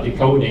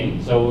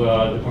decoding. So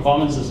the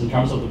performance is in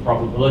terms of the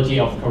probability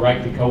of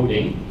correct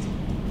decoding.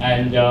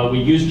 And we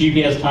use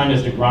GPS time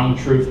as the ground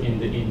truth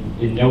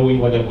in knowing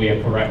whether we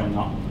are correct or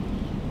not.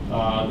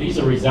 These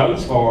are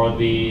results for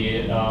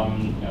the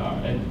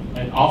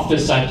an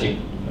office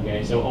setting.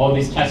 Okay, so all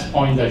these test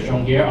points are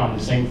shown here on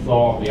the same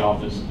floor of the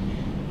office.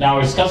 Now,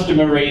 it's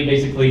customary,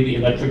 basically, the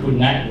electrical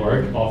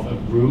network of a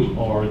room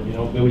or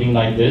building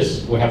like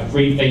this will have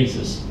 3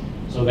 phases.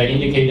 So they're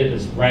indicated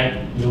as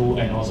red, blue,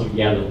 and also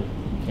yellow.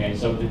 Okay,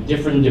 so the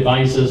different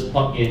devices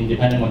plugged in,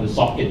 depending on the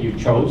socket you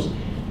chose,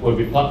 will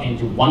be plugged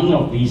into one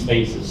of these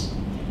phases.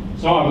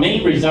 So our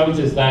main result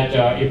is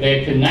that if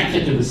they're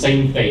connected to the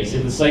same phase,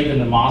 if the slave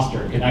and the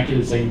master connected to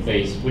the same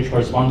phase, which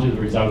correspond to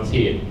the results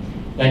here,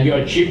 then you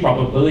achieve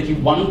probability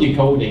 1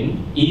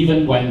 decoding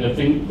even when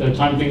the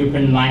time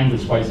fingerprint length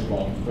is quite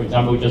small. For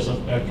example, just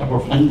a couple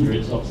of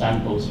hundreds of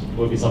samples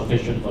will be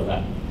sufficient for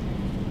that.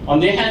 On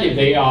the other hand, if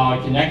they are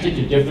connected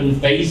to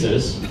different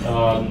phases,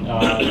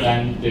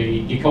 then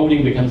the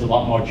decoding becomes a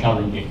lot more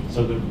challenging.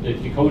 So the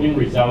decoding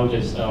result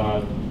is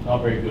not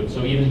very good.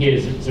 So even here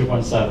is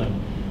 0.7.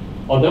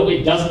 Although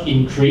it does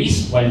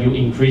increase when you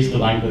increase the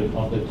length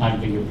of the time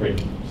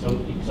fingerprint.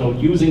 So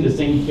using the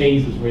same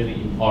phase is really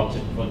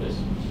important for this.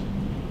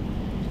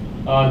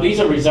 These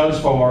are results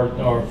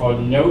for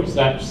nodes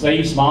that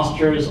slaves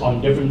masters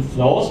on different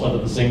floors but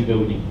of the same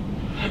building.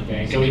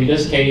 Okay, so in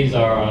this case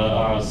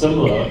are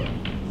similar.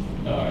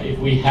 If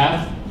we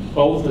have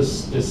both the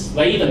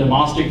slave and the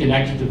master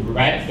connected to the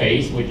red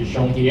phase, which is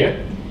shown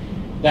here,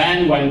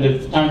 then when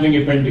the time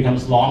fingerprint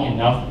becomes long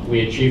enough,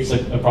 we achieve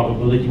a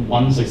probability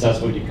 1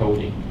 successful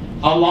decoding.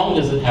 How long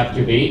does it have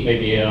to be?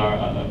 Maybe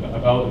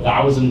about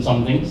 1,000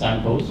 something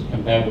samples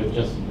compared with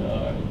just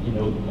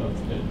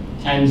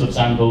tens of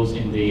samples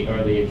in the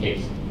earlier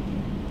case.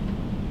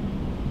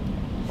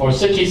 For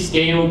city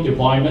scale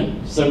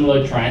deployment,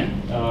 similar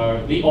trend.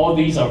 All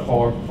these are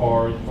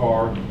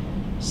for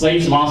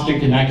slaves master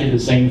connected to the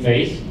same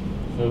phase.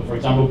 So for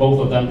example,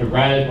 both of them to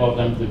red, both of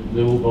them to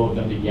blue, both of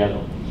them to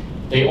yellow.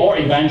 They all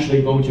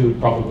eventually go to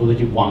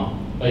probability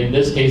 1. But in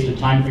this case, the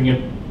time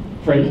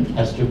fingerprint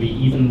has to be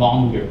even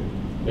longer,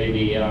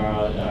 maybe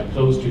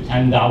close to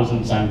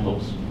 10,000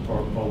 samples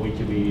for we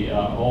to be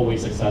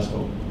always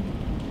successful.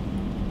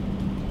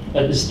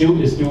 But it still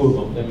is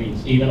doable, that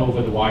means even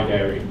over the wide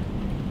area.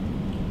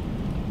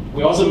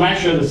 We also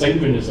measure the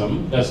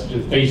synchronism, that's the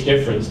phase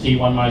difference,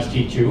 T1 minus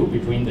T2,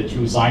 between the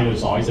 2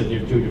 sinusoids at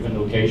 2 different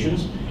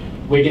locations.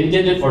 We did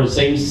it for the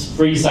same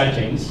 3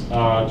 settings,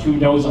 2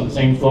 nodes on the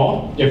same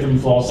floor, different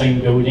floor, same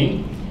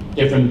building,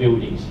 different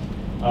buildings.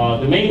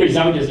 The main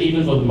result is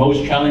even for the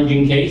most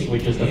challenging case,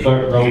 which is the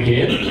 3rd row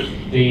here,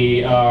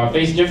 the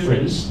phase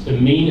difference, the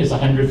mean is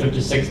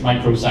 156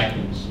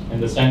 microseconds,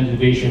 and the standard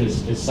deviation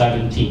is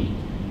 17.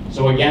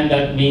 So again,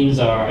 that means,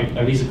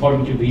 at least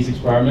according to these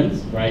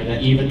experiments, right,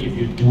 that even if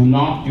you do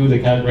not do the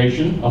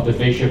calibration of the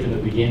phase shift in the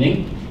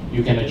beginning,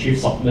 you can achieve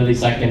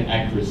sub-millisecond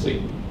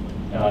accuracy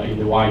in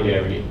the wide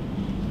area.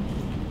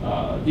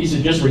 These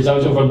are just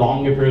results over a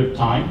longer period of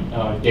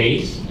time,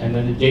 days, and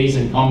then the days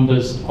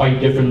encompass quite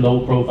different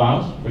load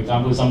profiles. For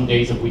example, some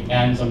days are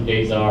weekends, some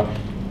days are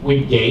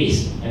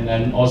weekdays, and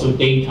then also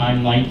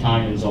daytime,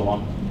 nighttime, and so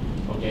on.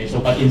 Okay,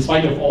 so but in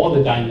spite of all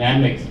the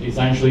dynamics,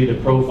 essentially the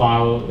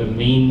profile, the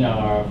mean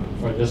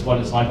for this one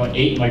is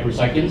 5.8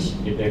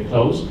 microseconds if they're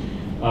close.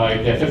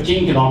 If they're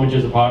 15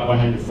 kilometers apart,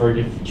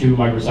 132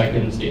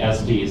 microseconds, the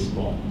SD is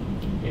small.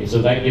 Okay,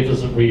 so that gives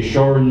us a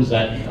reassurance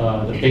that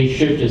the phase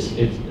shift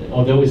is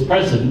although it's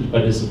present,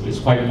 but it's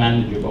quite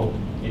manageable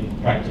in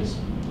practice.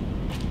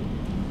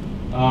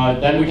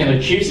 Then we can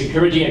achieve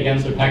security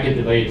against the packet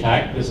delay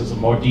attack. This is a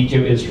more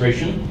detailed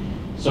illustration.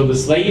 So the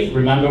slave,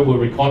 remember, will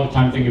record the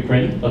time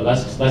fingerprint, but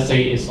let's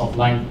say it's of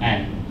length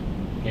n.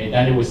 Okay,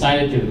 then it will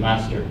send it to the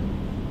master.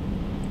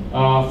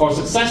 For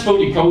successful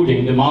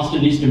decoding, the master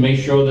needs to make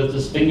sure that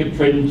this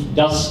fingerprint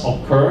does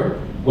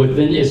occur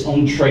within its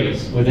own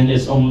trace, within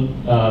its own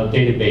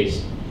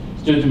database.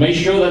 So to make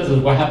sure that this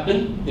will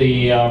happen,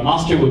 the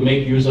master will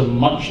make use of a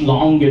much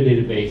longer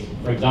database,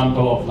 for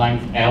example, of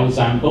length L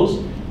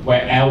samples,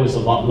 where L is a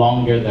lot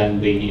longer than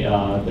the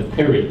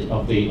period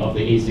of the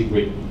AC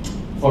grid.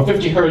 For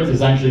 50 Hertz,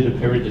 essentially the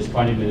period is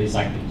 20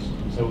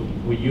 milliseconds. So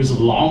we use a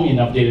long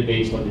enough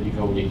database for the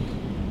decoding.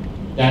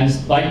 Then,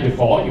 like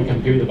before, you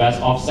compute the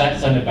best offset,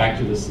 send it back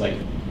to the slave.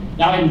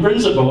 Now, in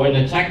principle, an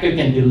attacker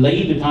can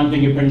delay the time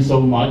fingerprint so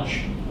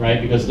much,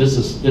 right? Because this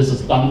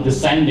is done, the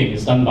sending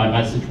is done by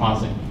message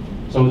passing.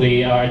 So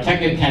the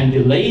attacker can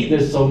delay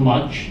this so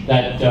much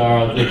that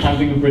the time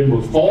fingerprint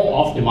will fall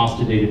off the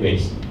master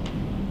database.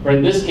 But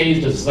in this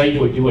case, the slave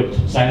will do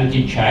a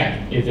sanity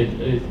check. If it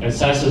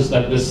assesses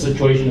that this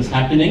situation is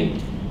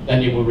happening,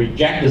 then it will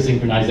reject the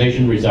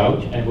synchronization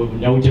result and will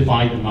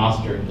notify the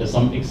master that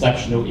some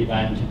exceptional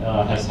event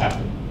has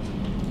happened.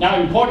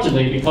 Now,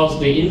 importantly, because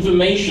the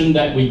information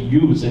that we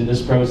use in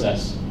this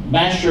process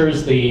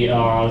measures the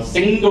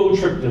single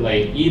trip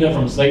delay, either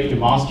from slave to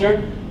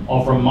master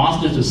or from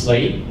master to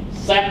slave,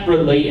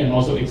 separately and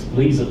also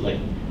explicitly.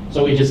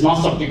 So it is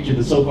not subject to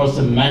the so-called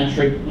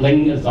symmetric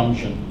link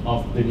assumption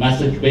of the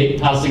message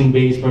passing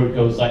base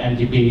protocols like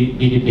MTP,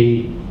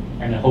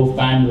 PTP, and a whole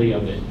family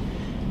of it.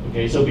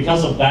 Okay, so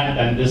because of that,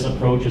 then this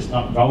approach is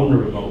not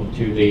vulnerable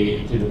to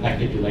the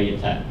packet delay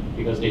attack,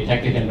 because the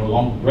attacker can no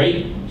longer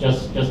break,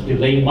 just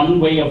delay one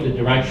way of the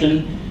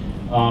direction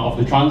of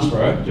the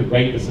transfer to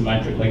break the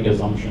symmetric link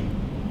assumption.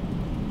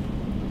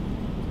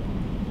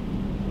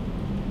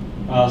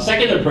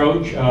 Second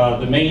approach,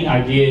 the main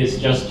idea is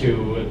just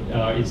to,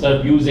 instead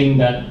of using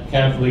that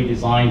carefully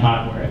designed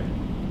hardware,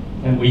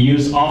 and we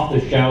use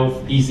off-the-shelf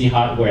PC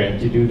hardware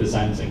to do the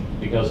sensing,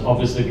 because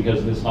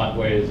this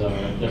hardware is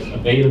just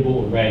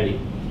available already.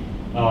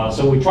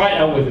 So we tried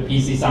out with the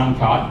PC sound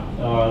card.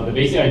 The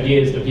basic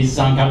idea is the PC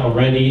sound card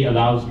already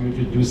allows you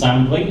to do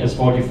sampling as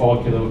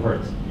 44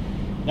 kilohertz.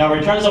 Now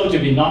it turns out to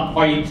be not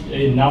quite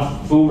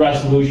enough full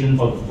resolution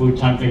for the full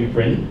time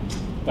fingerprint,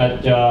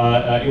 but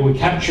it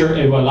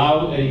will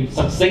allow a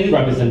succinct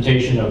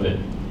representation of it.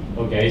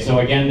 Okay, so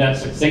again, that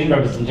succinct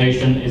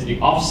representation is the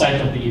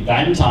offset of the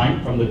event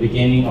time from the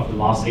beginning of the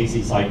last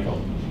AC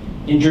cycle.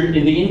 In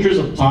the interest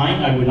of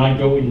time, I will not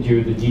go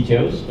into the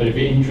details, but if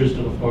you're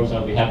interested, of course,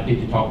 I'll be happy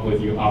to talk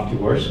with you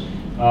afterwards.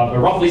 But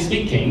roughly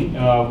speaking,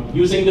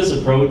 using this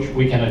approach,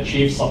 we can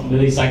achieve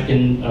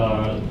sub-millisecond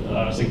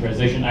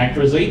synchronization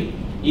accuracy,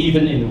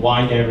 even in a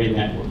wide area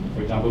network,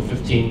 for example,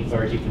 15,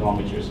 30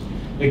 kilometers.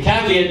 The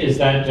caveat is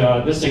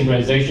that this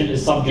synchronization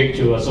is subject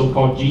to a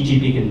so-called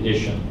GTP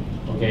condition.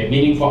 Okay,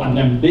 meaning for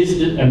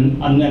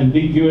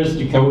unambiguous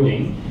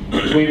decoding,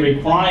 we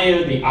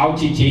require the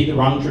RTT, the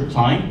round-trip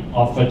time,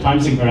 of a time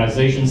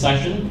synchronization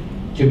session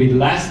to be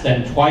less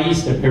than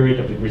twice the period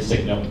of the grid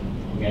signal.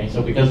 Okay,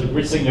 so because the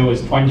grid signal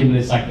is 20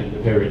 milliseconds, the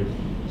period.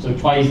 So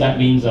twice, that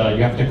means you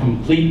have to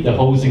complete the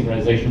whole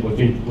synchronization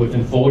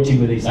within 40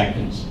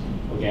 milliseconds.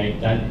 Okay,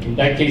 then in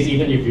that case,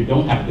 even if you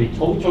don't have the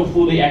total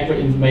fully accurate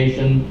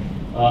information,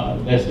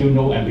 there's still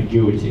no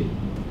ambiguity.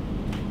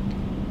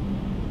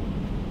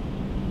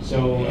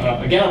 So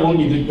again, I won't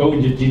need to go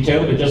into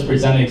detail, but just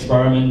present an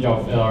experiment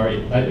of,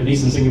 at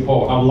least in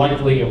Singapore, how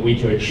likely are we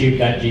to achieve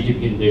that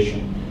GTP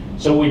condition.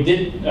 So we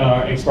did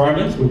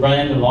experiments. We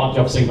ran a lot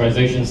of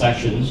synchronization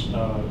sessions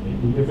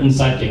in different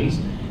settings.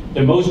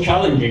 The most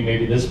challenging may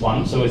be this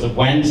one. So it's a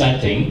WAN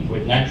setting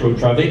with natural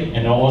traffic,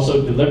 and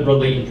also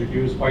deliberately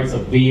introduced quite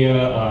severe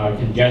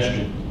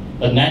congestion,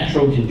 the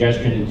natural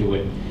congestion into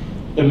it.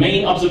 The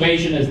main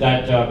observation is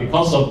that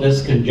because of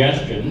this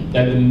congestion,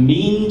 that the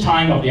mean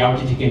time of the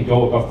RTT can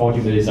go about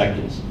 40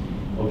 milliseconds.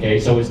 Okay,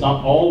 so it's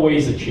not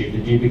always achieved, the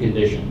GTP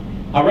condition.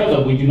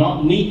 However, we do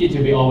not need it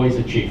to be always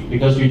achieved,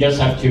 because you just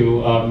have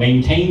to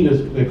maintain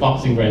the clock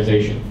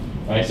synchronization.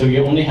 Right? So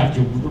you only have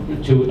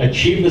to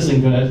achieve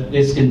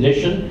this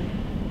condition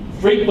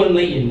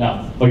frequently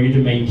enough for you to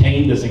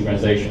maintain the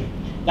synchronization.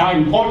 Now,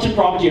 important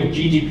property of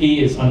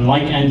GTP is,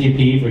 unlike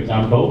NTP, for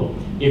example,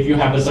 if you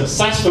have a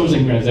successful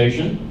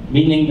synchronization,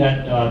 meaning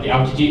that the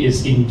RTT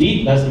is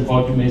indeed less than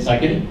 40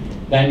 milliseconds,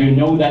 then you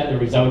know that the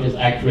result is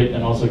accurate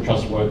and also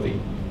trustworthy.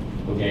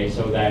 Okay,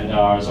 so then,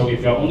 so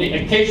if you're only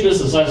occasionally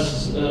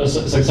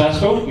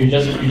successful, you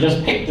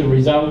just pick the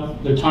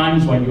result, the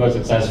times when you are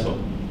successful.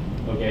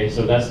 Okay,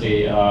 so that's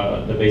the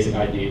basic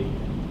idea.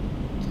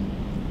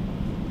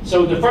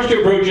 So the first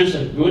two approaches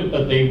are good,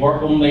 but they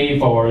work only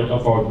for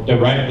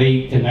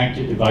directly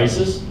connected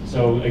devices.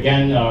 So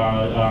again, there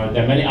are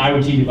many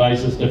IoT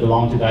devices that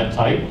belong to that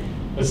type,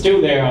 but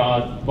still there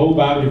are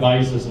mobile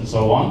devices and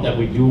so on that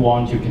we do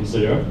want to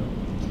consider.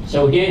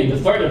 So here in the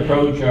third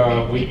approach,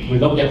 we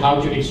look at how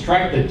to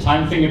extract the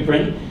time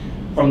fingerprint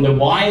from the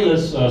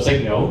wireless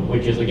signal,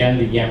 which is again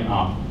the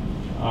EMR.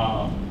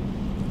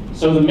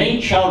 So the main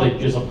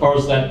challenge is, of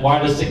course, that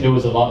wireless signal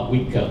is a lot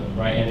weaker,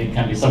 right? And it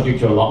can be subject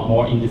to a lot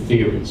more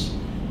interference.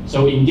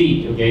 So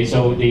indeed, okay,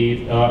 so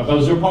the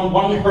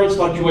 0.1 hertz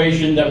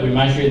fluctuation that we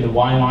measure in the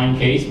wireline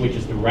case, which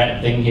is the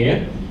red thing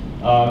here,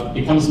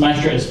 becomes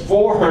measured as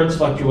 4 hertz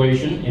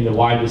fluctuation in the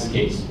wireless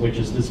case, which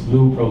is this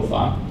blue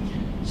profile.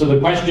 So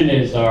the question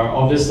is,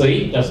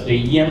 obviously, does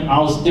the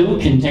EMR still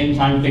contain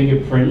time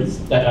fingerprints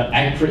that are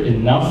accurate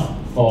enough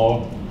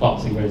for clock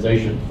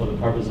synchronization, for the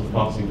purpose of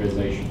clock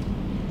synchronization?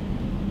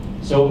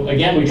 So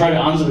again, we try to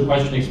answer the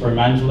question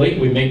experimentally.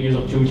 We make use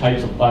of two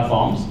types of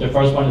platforms. The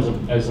first one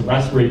is a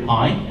Raspberry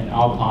Pi, an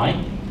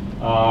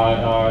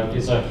AlPi.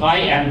 It's a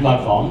high-end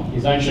platform.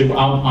 Essentially,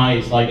 AlPi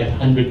is like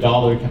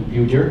 $100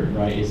 computer,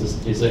 right?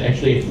 It's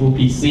actually a full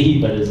PC,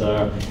 but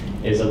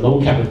it's a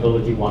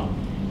low-capability one.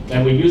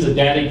 Then we use a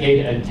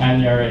dedicated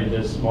antenna in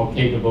this more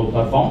capable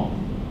platform.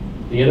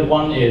 The other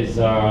one is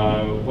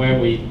where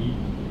we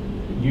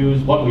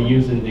use what we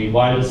use in the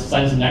wireless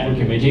sensor network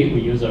committee.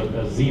 We use a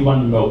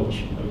Z1 mode.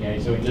 Okay,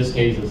 so in this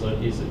case, it's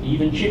an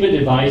even cheaper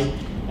device,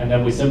 and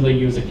then we simply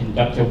use a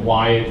conductive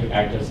wire to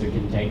act as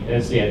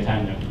the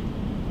antenna.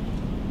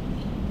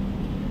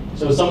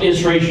 So some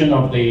illustration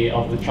of the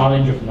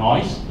challenge of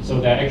noise. So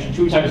there are actually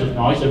two types of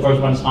noise. The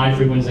first one is high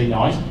frequency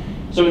noise.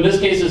 So in this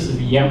case, this is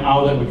the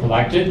EMR that we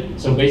collected.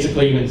 So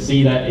basically, you can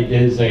see that it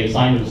is a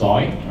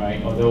sinusoid,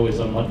 right? Although it's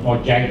a much more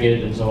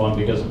jagged and so on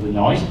because of the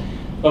noise.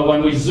 But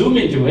when we zoom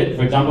into it,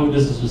 for example,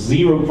 this is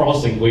zero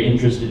crossing we're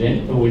interested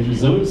in. But when we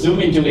zoom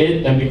into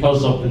it, then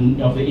because of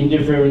the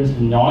interference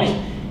and noise,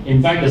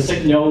 in fact, the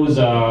signals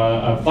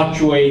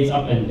fluctuates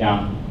up and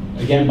down,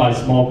 again by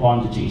small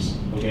quantities.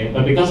 Okay,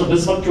 but because of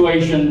this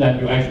fluctuation, then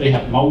you actually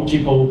have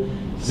multiple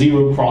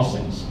zero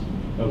crossings.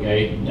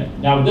 Okay,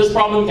 now this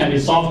problem can be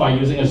solved by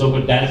using a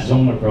so-called dead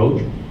zone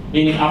approach,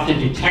 meaning after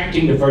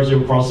detecting the first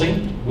zero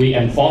crossing, we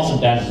enforce a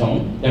dead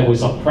zone that will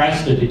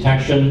suppress the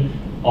detection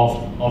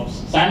of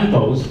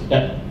samples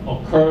that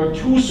occur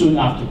too soon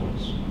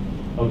afterwards.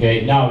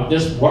 Okay, now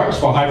this works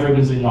for high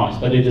frequency noise,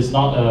 but it is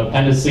not a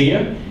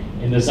panacea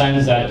in the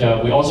sense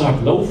that we also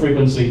have low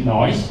frequency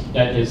noise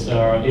that is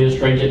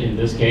illustrated in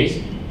this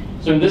case.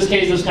 So in this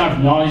case, this kind of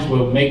noise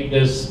will make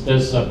this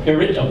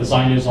period of the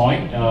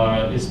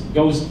sinusoid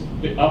goes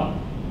up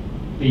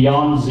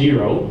beyond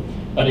zero,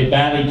 but it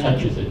barely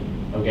touches it.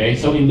 Okay,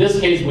 so in this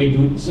case, we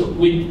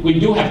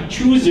do have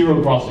two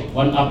zero crossing,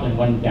 one up and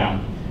one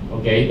down.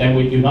 Okay, then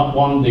we do not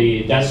want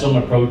the dead zone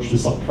approach to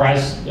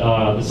suppress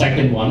the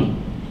second one.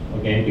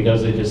 Okay,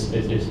 because it is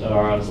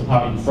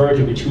somehow inferred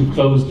to be too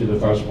close to the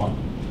first one.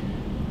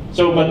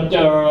 So, but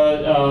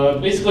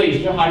basically,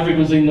 it's high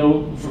frequency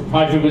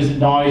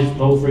noise,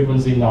 low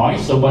frequency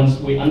noise. So once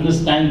we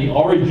understand the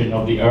origin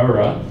of the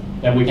error,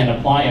 then we can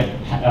apply a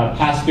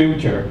pass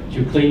filter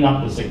to clean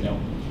up the signal.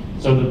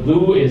 So the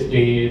blue is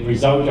the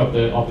result of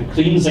the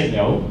clean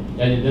signal.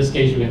 And in this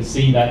case, you can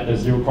see that the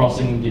zero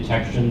crossing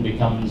detection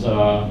becomes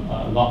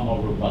a lot more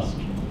robust.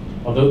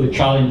 Although the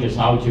challenge is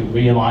how to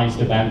realize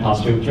the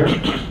bandpass filter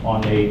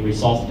on a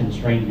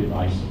resource-constrained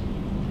device.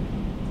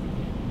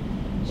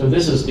 So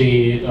this is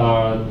the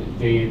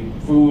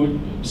full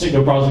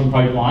signal processing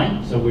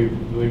pipeline. So we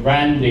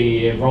ran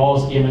the raw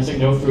EMS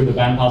signal through the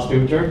bandpass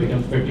filter,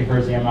 becomes 50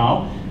 Hz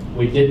EML.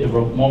 We did the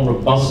more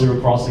robust zero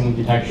crossing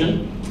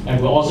detection. And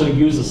we also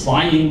use a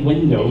sliding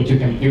window to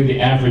compute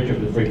the average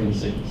of the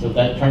frequency. So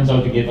that turns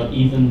out to give an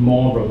even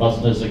more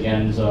robustness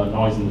against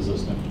noise in the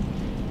system.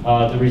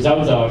 The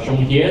results are shown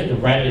here. The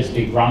red is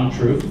the ground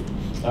truth.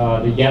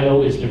 The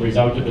yellow is the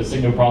result of the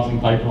signal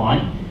processing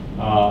pipeline.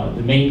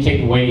 The main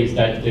takeaway is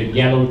that the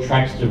yellow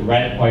tracks the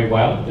red quite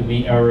well. The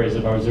mean error is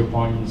about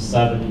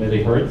 0.7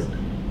 millihertz.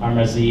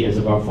 RMSE is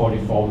about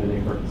 44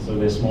 millihertz, so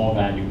they're small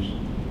values.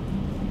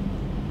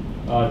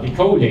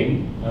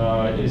 Decoding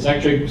is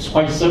actually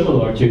quite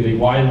similar to the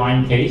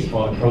wireline case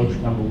for approach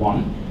number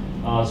one.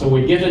 So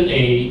we're given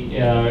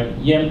a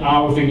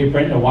EMR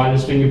fingerprint, a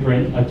wireless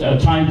fingerprint, a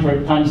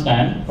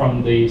timestamp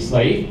from the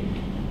slave.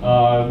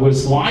 We'll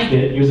slide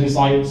it using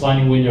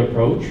sliding window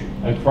approach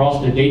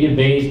across the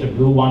database, the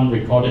blue one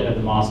recorded at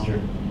the master.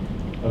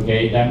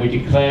 Okay, then we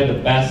declare the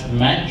best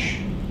match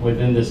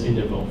within this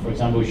interval. For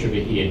example, it should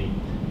be here.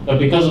 But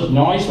because of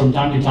noise, from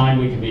time to time,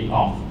 we can be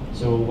off.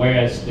 So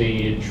whereas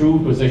the true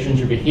position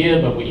should be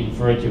here, but we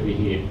infer it to be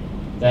here.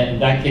 Then in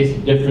that case,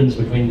 the difference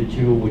between the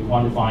two, we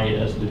quantify it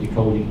as the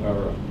decoding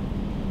error.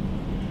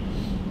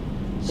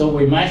 So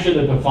we measure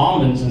the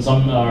performance in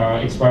some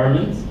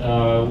experiments.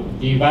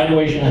 The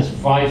evaluation has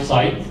 5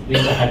 sites.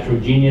 These are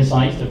heterogeneous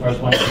sites. The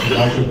first one is a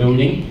commercial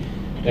building.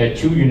 There are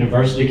 2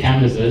 university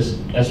campuses,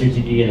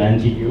 SUTD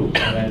and NTU,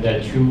 and then there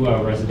are 2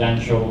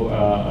 residential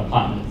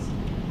apartments.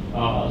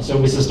 So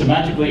we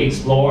systematically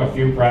explore a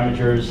few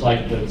parameters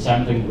like the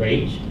sampling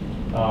rate,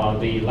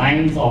 the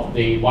length of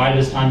the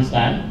wireless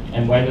timestamp,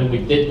 and whether we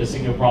did the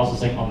signal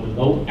processing on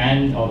the low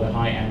end or the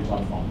high end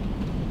platform.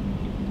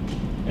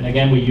 And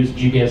again, we use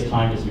GPS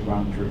time as the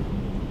ground truth.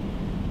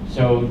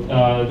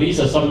 So these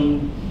are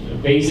some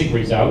basic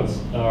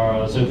results.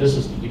 So this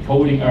is the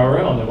decoding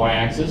error on the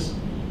y-axis.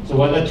 So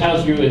what that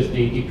tells you is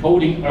the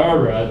decoding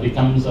error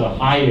becomes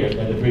higher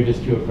than the previous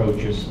 2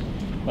 approaches,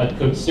 but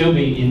could still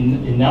be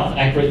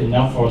accurate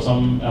enough for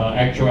some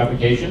actual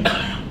application.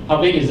 How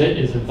big is it?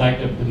 Is in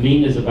fact the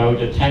mean is about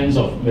tens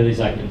of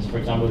milliseconds. For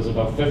example, it's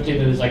about 50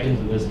 milliseconds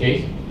in this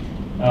case.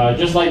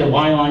 Just like the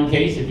wireline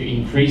case, if you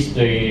increase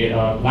the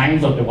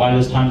length of the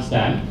wireless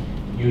timestamp,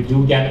 you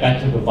do get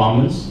better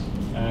performance.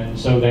 And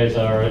so there's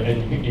an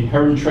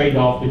inherent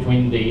trade-off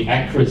between the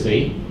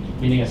accuracy,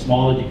 meaning a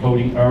smaller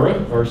decoding error,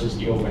 versus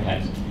the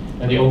overheads.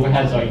 And the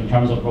overheads are in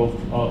terms of both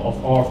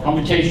of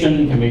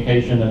computation,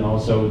 communication, and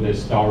also the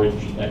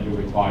storage that you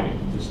require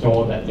to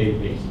store that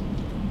database.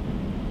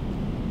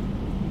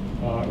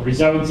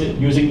 Results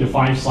using the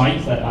 5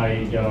 sites that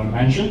I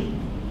mentioned.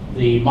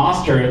 The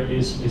master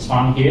is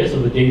found here, so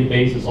the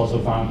database is also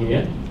found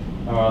here.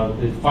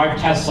 The 5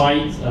 test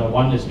sites,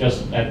 one is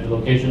just at the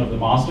location of the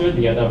master,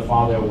 the other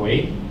farther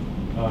away.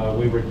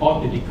 We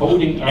record the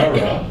decoding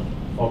error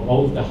for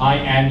both the high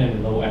end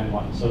and the low end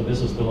one. So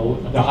this is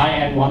the high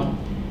end one,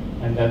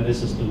 and then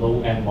this is the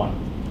low end one.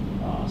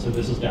 So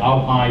this is the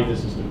alpine,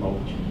 this is the mode.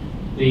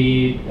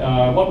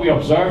 What we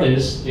observe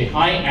is the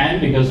high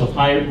end, because of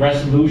high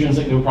resolution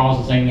signal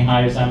processing,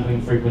 higher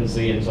sampling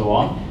frequency, and so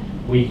on,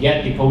 we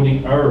get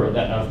decoding error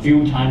that are a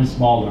few times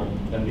smaller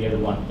than the other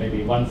one,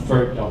 maybe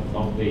 1/3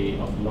 of the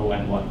low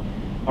end one.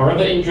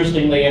 However,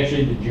 interestingly,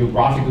 actually, the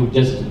geographical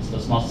distance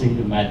does not seem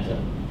to matter.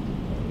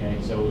 Okay,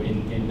 so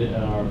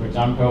for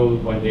example,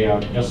 when they are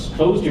just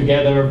close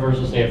together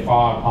versus they are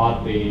far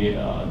apart,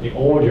 the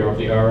order of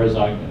the errors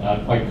are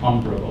quite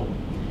comparable.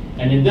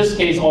 And in this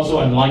case, also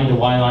unlike the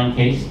Y-line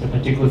case, the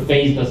particular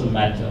phase doesn't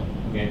matter.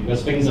 Okay,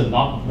 because things are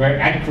not very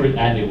accurate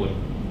anyway.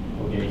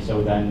 Okay,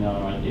 so then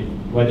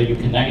whether you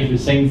connect it to the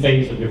same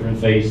phase or different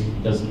phase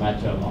doesn't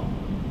matter a lot.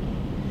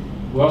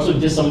 We also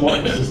did some more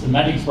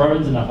systematic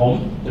experiments in the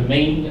home. The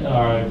main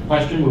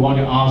question we want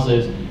to ask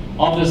is,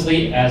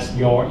 obviously, as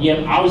your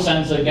EMR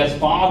sensor gets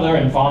farther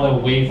and farther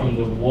away from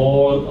the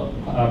wall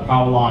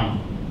power line,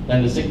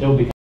 then the signal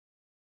becomes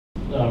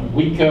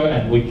weaker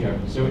and weaker.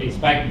 So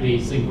expect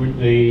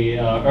the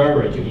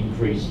error to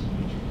increase.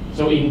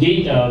 So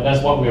indeed,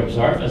 that's what we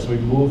observe as we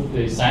move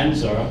the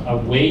sensor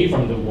away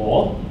from the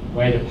wall,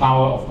 where the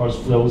power, of course,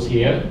 flows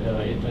here,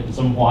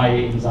 some wire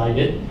inside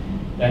it,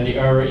 then the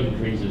error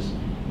increases.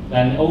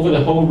 Then over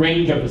the whole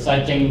range of the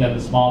setting, then the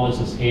smallest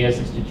is here,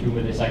 62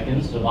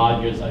 milliseconds. The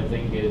largest, I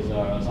think, is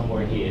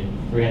somewhere here,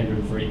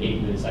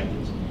 338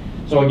 milliseconds.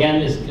 So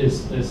again,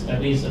 it's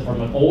at least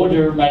from an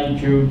order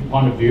magnitude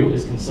point of view,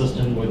 is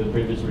consistent with the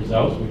previous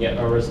results. We get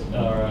errors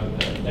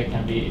that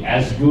can be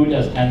as good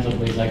as tens of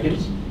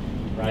milliseconds,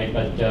 right?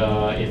 But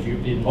if you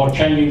in more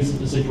challenging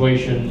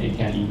situation, it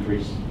can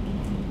increase.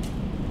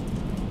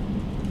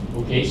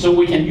 Okay, so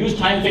we can use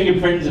time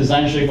fingerprints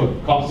essentially for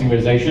clock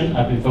synchronization.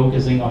 I've been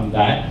focusing on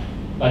that.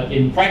 But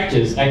in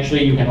practice,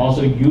 actually, you can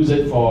also use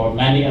it for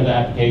many other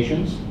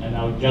applications. And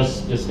I'll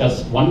just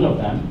discuss one of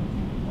them,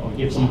 or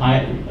give some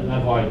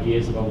high-level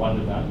ideas about one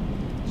of them.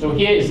 So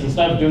here is,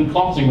 instead of doing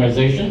clock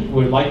synchronization,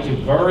 we'd like to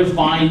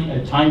verify a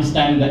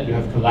timestamp that you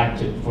have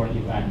collected for an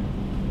event.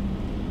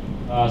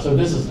 So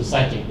this is the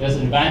setting. There's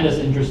an event that's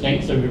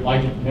interesting, so we'd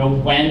like to know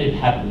when it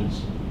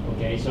happens.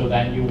 Okay, so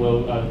then you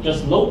will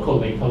just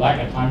locally collect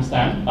a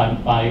timestamp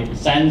by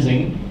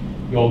sensing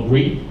your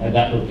grid at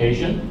that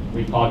location,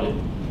 record it.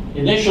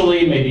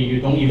 Initially, maybe you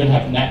don't even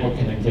have network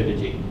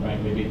connectivity, right?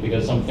 Maybe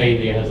because some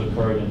failure has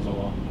occurred and so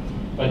on.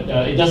 But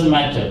it doesn't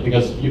matter,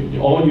 because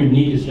all you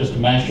need is just to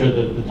measure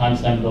the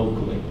timestamp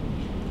locally.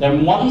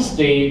 Then once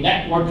the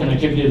network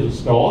connectivity is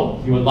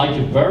restored, you would like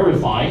to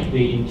verify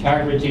the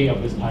integrity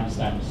of this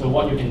timestamp. So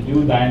what you can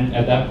do then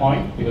at that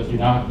point, because you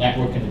now have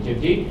network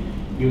connectivity,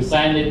 you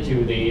send it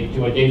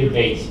to a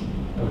database,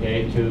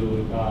 okay,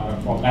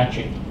 for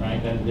matching,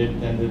 right?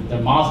 Then the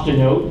master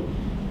node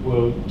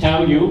will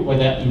tell you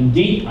whether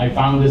indeed I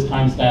found this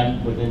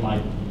timestamp within my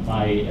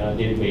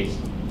database.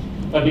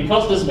 But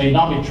because this may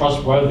not be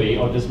trustworthy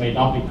or this may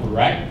not be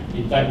correct,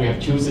 in fact we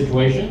have two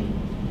situations.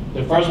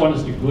 The first one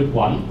is the good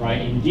one,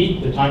 right?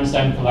 Indeed, the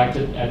timestamp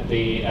collected at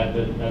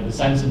the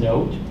sensor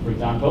node, for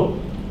example,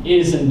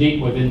 is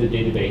indeed within the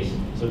database.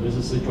 So this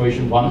is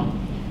situation one.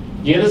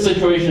 The other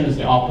situation is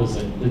the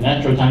opposite. The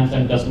natural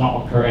timestamp does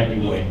not occur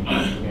anyway.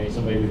 Okay, so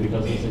maybe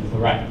because it's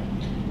incorrect.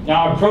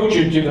 Now, our approach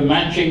to the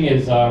matching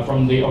is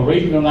from the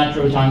original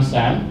natural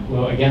timestamp.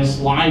 We'll again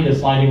slide the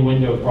sliding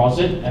window across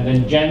it and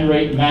then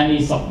generate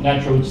many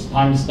sub-natural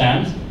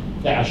timestamps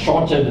that are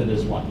shorter than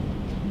this one.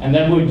 And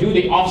then we'll do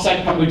the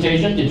offset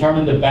computation,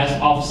 determine the best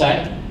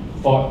offset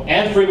for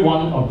every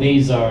one of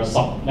these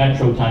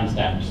sub-natural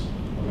timestamps.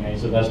 Okay,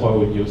 so that's what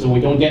we do. So we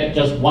don't get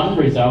just one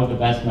result, the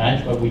best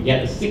match, but we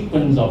get a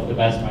sequence of the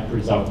best match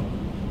result.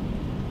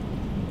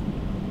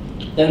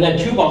 Then there are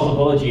two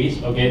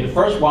possibilities. Okay, the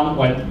first one,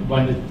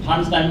 when the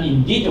timestamp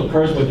indeed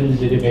occurs within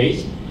the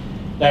database,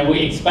 then we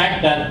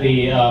expect that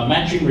the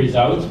matching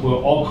results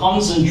will all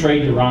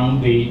concentrate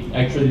around the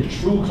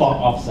true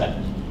clock offset.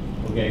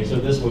 Okay, so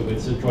this will be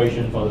the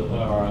situation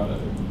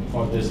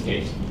for this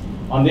case.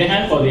 On the other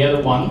hand, for the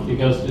other one,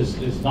 because this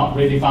is not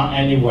really found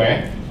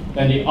anywhere,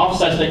 then the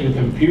offsets that you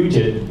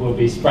computed will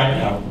be spread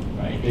out,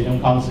 right? They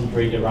don't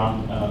concentrate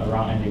around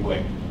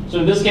anywhere. So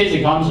in this case,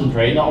 they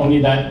concentrate. Not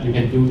only that, you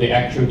can do the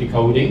actual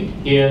decoding.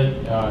 Here,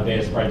 they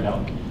are spread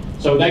out.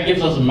 So that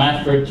gives us a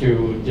method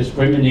to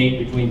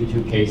discriminate between the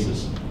two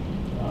cases.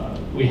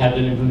 We had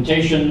an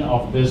implementation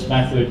of this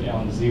method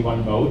on the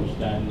Z1 mode,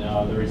 and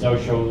the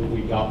results showed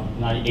we got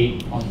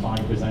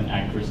 98.5%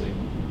 accuracy.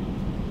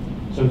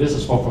 So this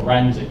is for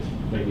forensic,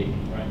 maybe,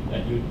 right?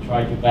 That you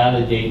try to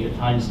validate the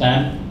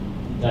timestamp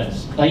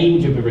that's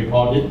claimed to be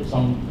recorded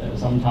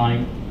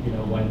sometime,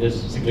 when this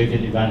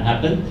significant event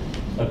happened,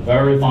 but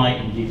verify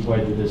indeed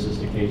whether this is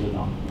the case or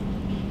not.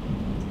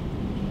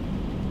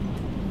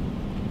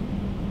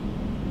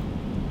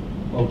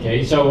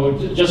 Okay, so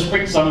just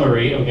quick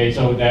summary. Okay,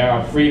 so there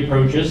are three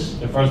approaches.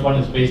 The first one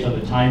is based on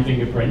the time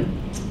fingerprint,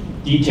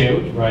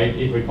 detailed, right?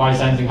 It requires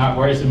sensing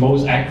hardware is the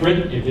most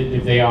accurate.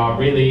 If they are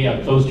really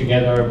close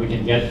together, we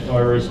can get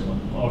errors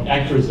of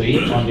accuracy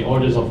on the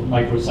orders of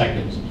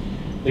microseconds.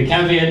 The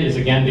caveat is,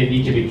 again, they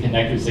need to be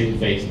connected to the same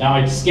phase. Now,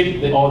 I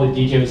skipped all the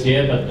details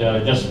here, but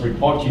just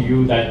report to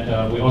you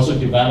that we also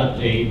developed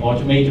an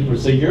automated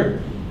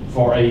procedure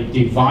for a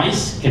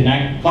device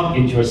plug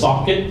into a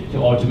socket to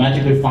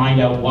automatically find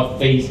out what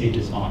phase it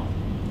is on.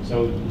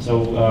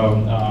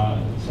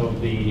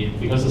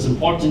 Because it's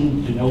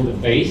important to know the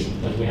phase,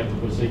 that we have a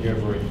procedure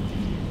for it.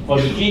 For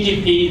the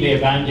GGP, the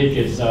advantage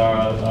is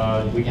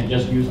we can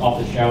just use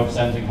off-the-shelf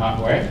sensing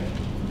hardware.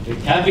 The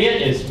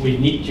caveat is we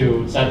need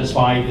to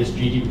satisfy this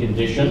GGP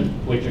condition,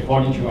 which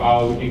according to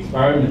our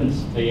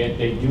experiments,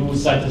 they do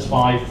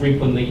satisfy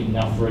frequently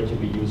enough for it to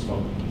be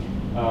useful.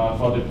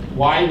 For the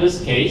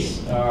wireless case,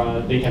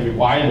 they can be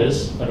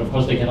wireless, but of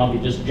course they cannot be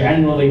just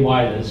generally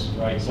wireless,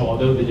 right? So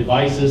although the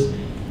devices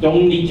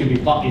don't need to be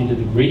plugged into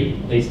the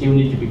grid, they still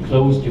need to be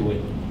close to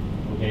it,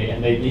 okay?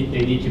 And they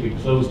need to be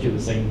close to the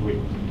same grid.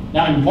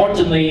 Now,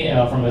 importantly,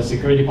 from a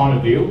security point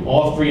of view,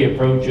 all three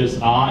approaches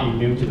are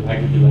immune to the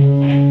packet delay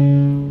attack.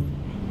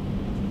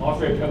 All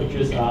three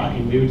approaches are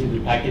immune to the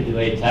packet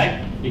delay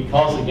attack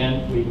because,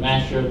 again, we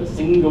measure the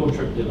single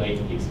trip delay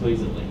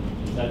explicitly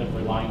instead of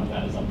relying on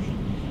that assumption.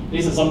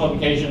 These are some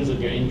publications. If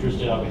you're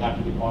interested, I'll be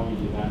happy to point you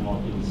to them or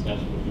to discuss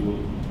with you.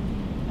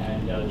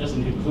 And just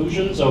in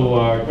conclusion,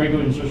 so critical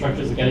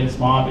infrastructures are getting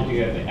smart,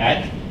 particularly at the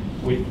edge.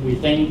 We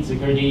think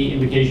security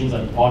implications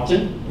are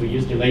important. We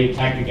use delay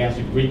attack against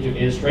the grid to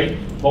illustrate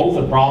both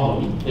a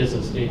problem. This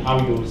is how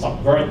you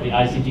subvert the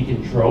ICT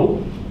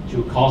control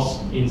to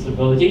cause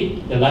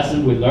instability. The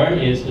lesson we learn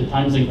is the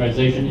time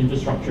synchronization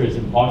infrastructure is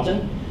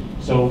important.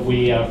 So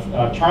we have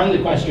turned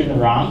the question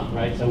around,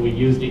 right? So we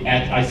use the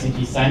edge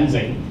ICT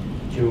sensing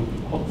to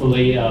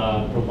hopefully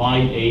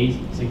provide a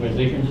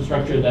synchronization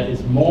infrastructure that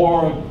is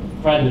more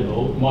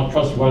credible, more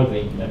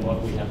trustworthy than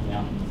what we have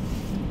now.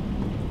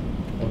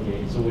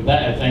 Okay, so with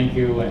that, I thank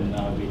you, and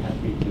I'll be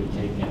happy to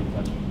take any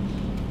questions.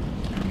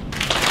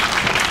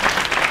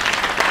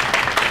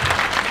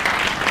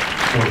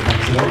 So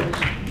thanks a lot.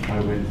 I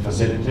will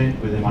facilitate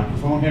with the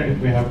microphone here if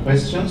we have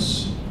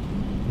questions.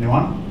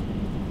 Anyone?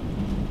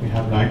 We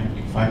have like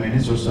 5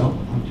 minutes or so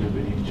until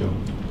we need to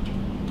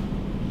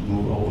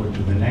move over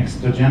to the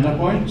next agenda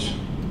point.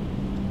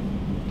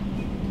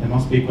 There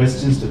must be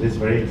questions to this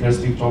very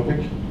interesting topic.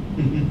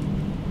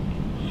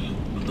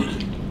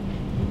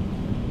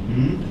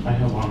 I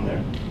have one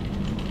there.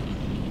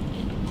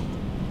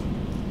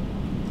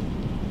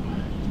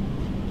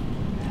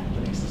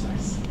 Good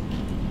exercise.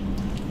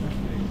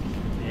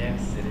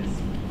 Yes, it is.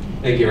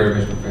 Thank you very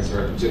much,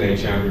 Professor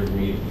Zhejiang from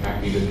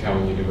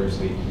Zhejiang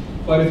University.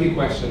 Quite a few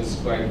questions,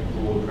 quite a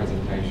broad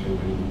presentation,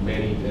 and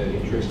many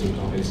interesting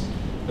topics.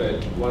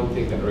 But one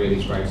thing that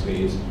really strikes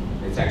me is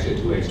it's actually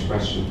a two-edged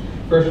question.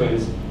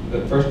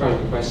 The first part of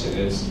the question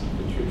is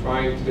that you're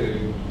trying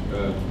to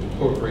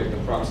incorporate the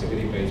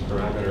proximity-based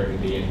parameter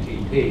in the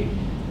NTP,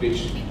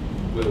 which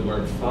will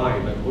work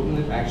fine, but wouldn't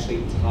it actually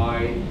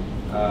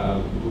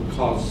would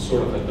cause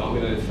sort of a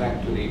domino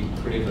effect to the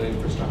critical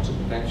infrastructure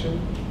protection?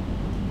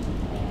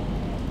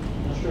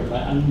 I'm not sure if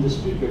I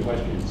understood your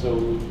question.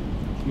 So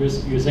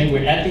you're saying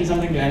we're adding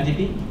something to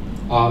NTP?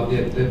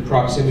 The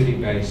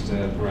proximity-based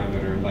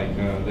parameter, like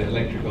the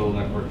electrical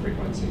network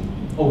frequency.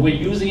 Oh, we're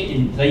using it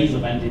in place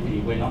of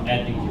NTP. We're not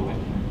adding to it.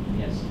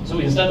 Yes. So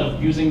instead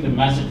of using the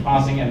message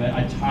passing and then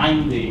I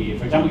time the,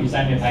 for example, you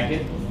send me a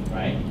packet,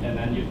 right? And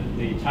then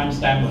the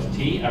timestamp was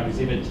T. I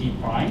receive it T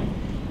prime.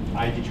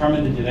 I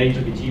determine the delay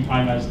to be T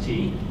prime as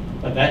T.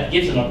 But that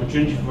gives an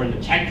opportunity for an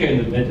attacker in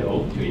the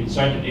middle to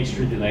insert an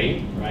extra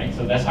delay, right?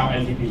 So that's how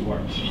NTP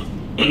works.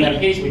 In that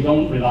case, we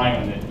don't rely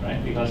on it,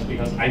 right? Because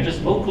I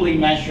just locally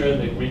measure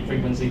the grid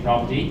frequency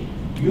property.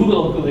 You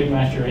locally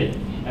measure it.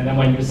 And then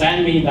when you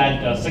send me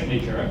that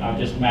signature, I'll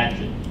just match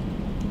it.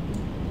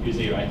 You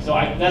see, right? So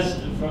that's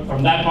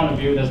from that point of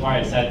view. That's why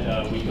I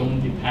said we don't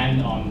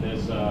depend on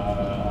this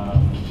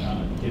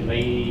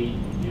delay,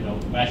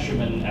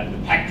 measurement at the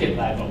packet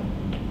level.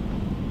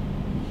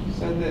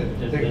 So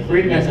the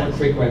grid network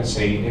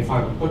frequency, if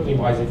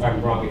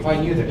I'm wrong, if I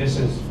knew the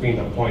distance between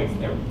the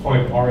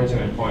point origin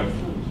and point,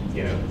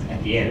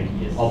 at the end,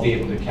 yes, I'll be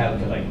able to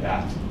calculate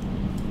that.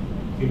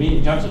 You mean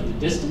in terms of the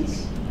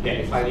distance? Yeah,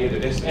 if I knew the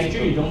distance.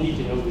 Actually, you don't need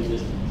to know the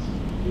distance.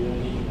 You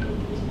don't need to know the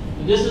distance.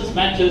 The distance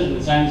matters in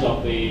the sense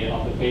of the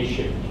phase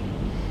shift.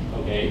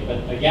 Okay,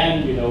 but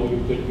again, you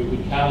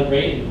could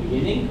calibrate in the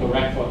beginning,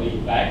 correct for the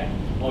effect,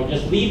 or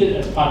just leave it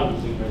as part of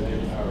the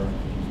synchronization error.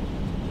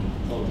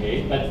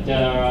 Okay, but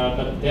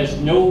there's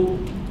no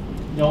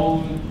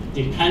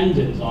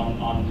dependence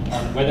on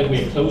whether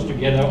we're close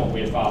together or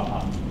we're far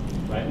apart.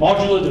 Right?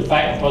 Modulo the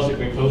fact, of course, if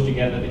we're close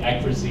together, the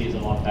accuracy is a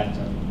lot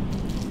better.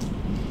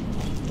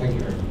 Thank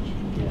you very much.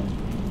 Yeah.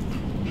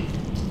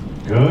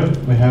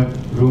 Good. We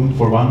have room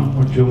for one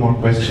or two more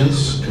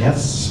questions.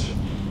 Yes.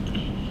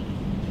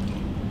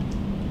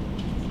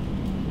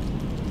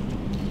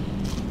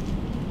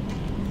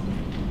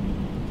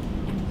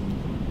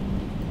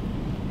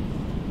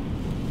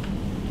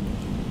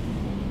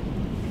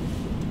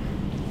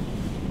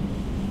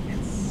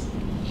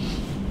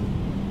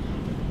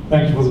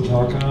 Thank you for the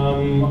talk.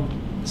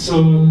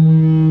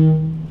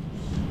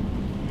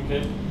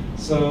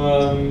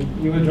 So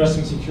you were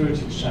addressing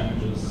security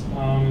challenges.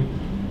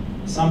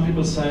 Some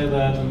people say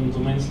that in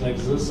domains like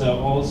this there are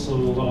also a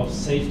lot of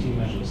safety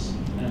measures,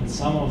 and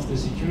some of the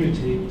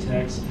security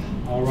tags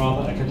are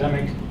rather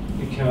academic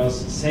because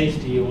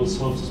safety will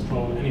solve this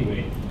problem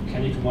anyway.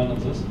 Can you comment on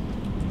this?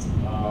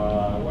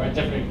 Well, I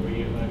definitely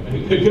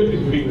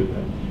agree with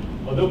that.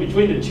 Although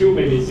between the two,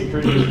 maybe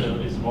security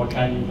is a more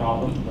challenging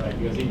problem, right?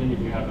 Because even if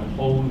you have a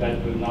hole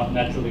that will not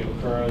naturally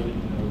occur,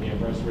 the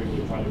adversary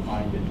will try to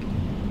find it.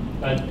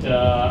 But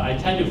I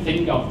tend to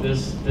think of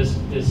this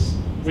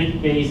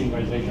grid-based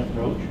synchronization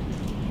approach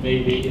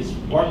maybe is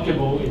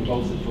workable in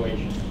both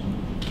situations.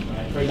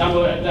 Right? For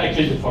example,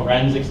 actually the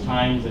forensics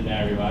time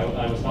scenario,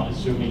 I was not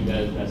assuming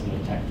that there's an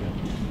attacker.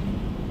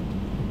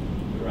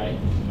 Right?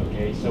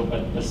 Okay, so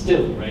but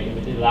still, right? I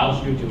mean, it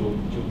allows you to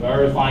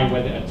verify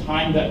whether a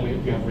time that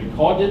you have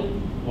recorded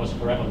was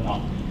correct or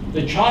not.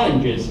 The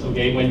challenge is,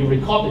 okay, when you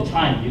record the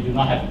time, you do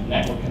not have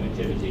network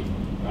connectivity,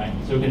 right?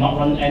 So you cannot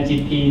run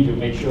NTP to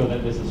make sure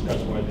that this is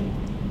trustworthy.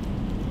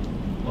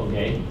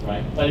 Okay,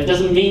 right? But it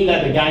doesn't mean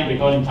that the guy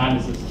recording time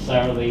is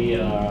necessarily,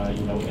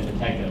 an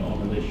attacker or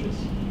malicious.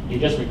 He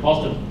just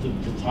records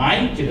the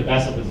time to the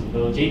best of his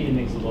ability,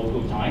 meaning it's a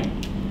local time.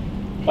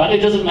 But it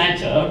doesn't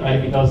matter,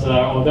 right? Because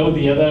although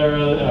the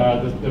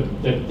other,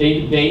 the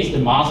database, the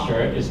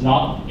master, is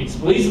not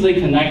explicitly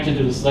connected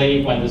to the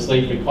slave when the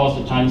slave records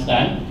the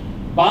timestamp,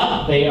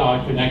 but they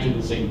are connected to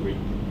the same grid.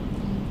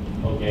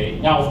 Okay.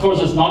 Now, of course,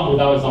 it's not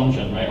without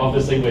assumption, right?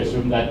 Obviously, we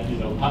assume that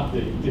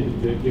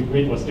the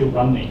grid was still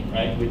running,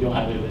 right? We don't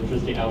have the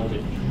electricity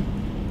outage.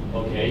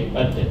 Okay.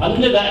 But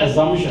under that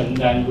assumption,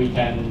 then we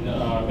can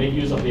make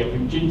use of the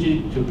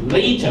opportunity to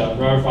later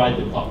verify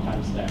the clock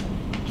timestamp.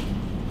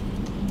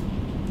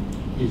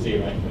 You see,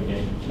 right?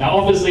 Okay. Now,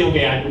 obviously,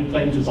 okay, I don't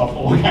claim to solve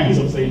all kinds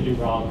of safety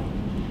problems.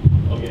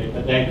 Okay,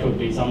 but there could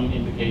be some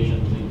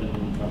implications even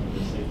from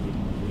the safety.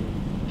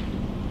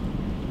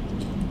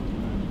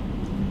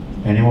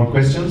 Any more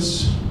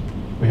questions?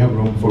 We have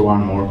room for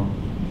one more.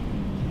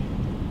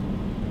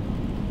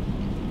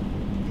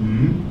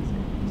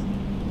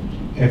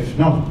 If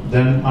not,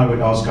 then I would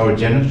ask our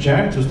General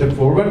Chair to step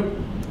forward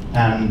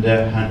and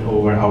hand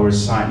over our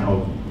sign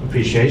of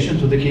appreciation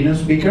to the keynote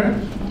speaker.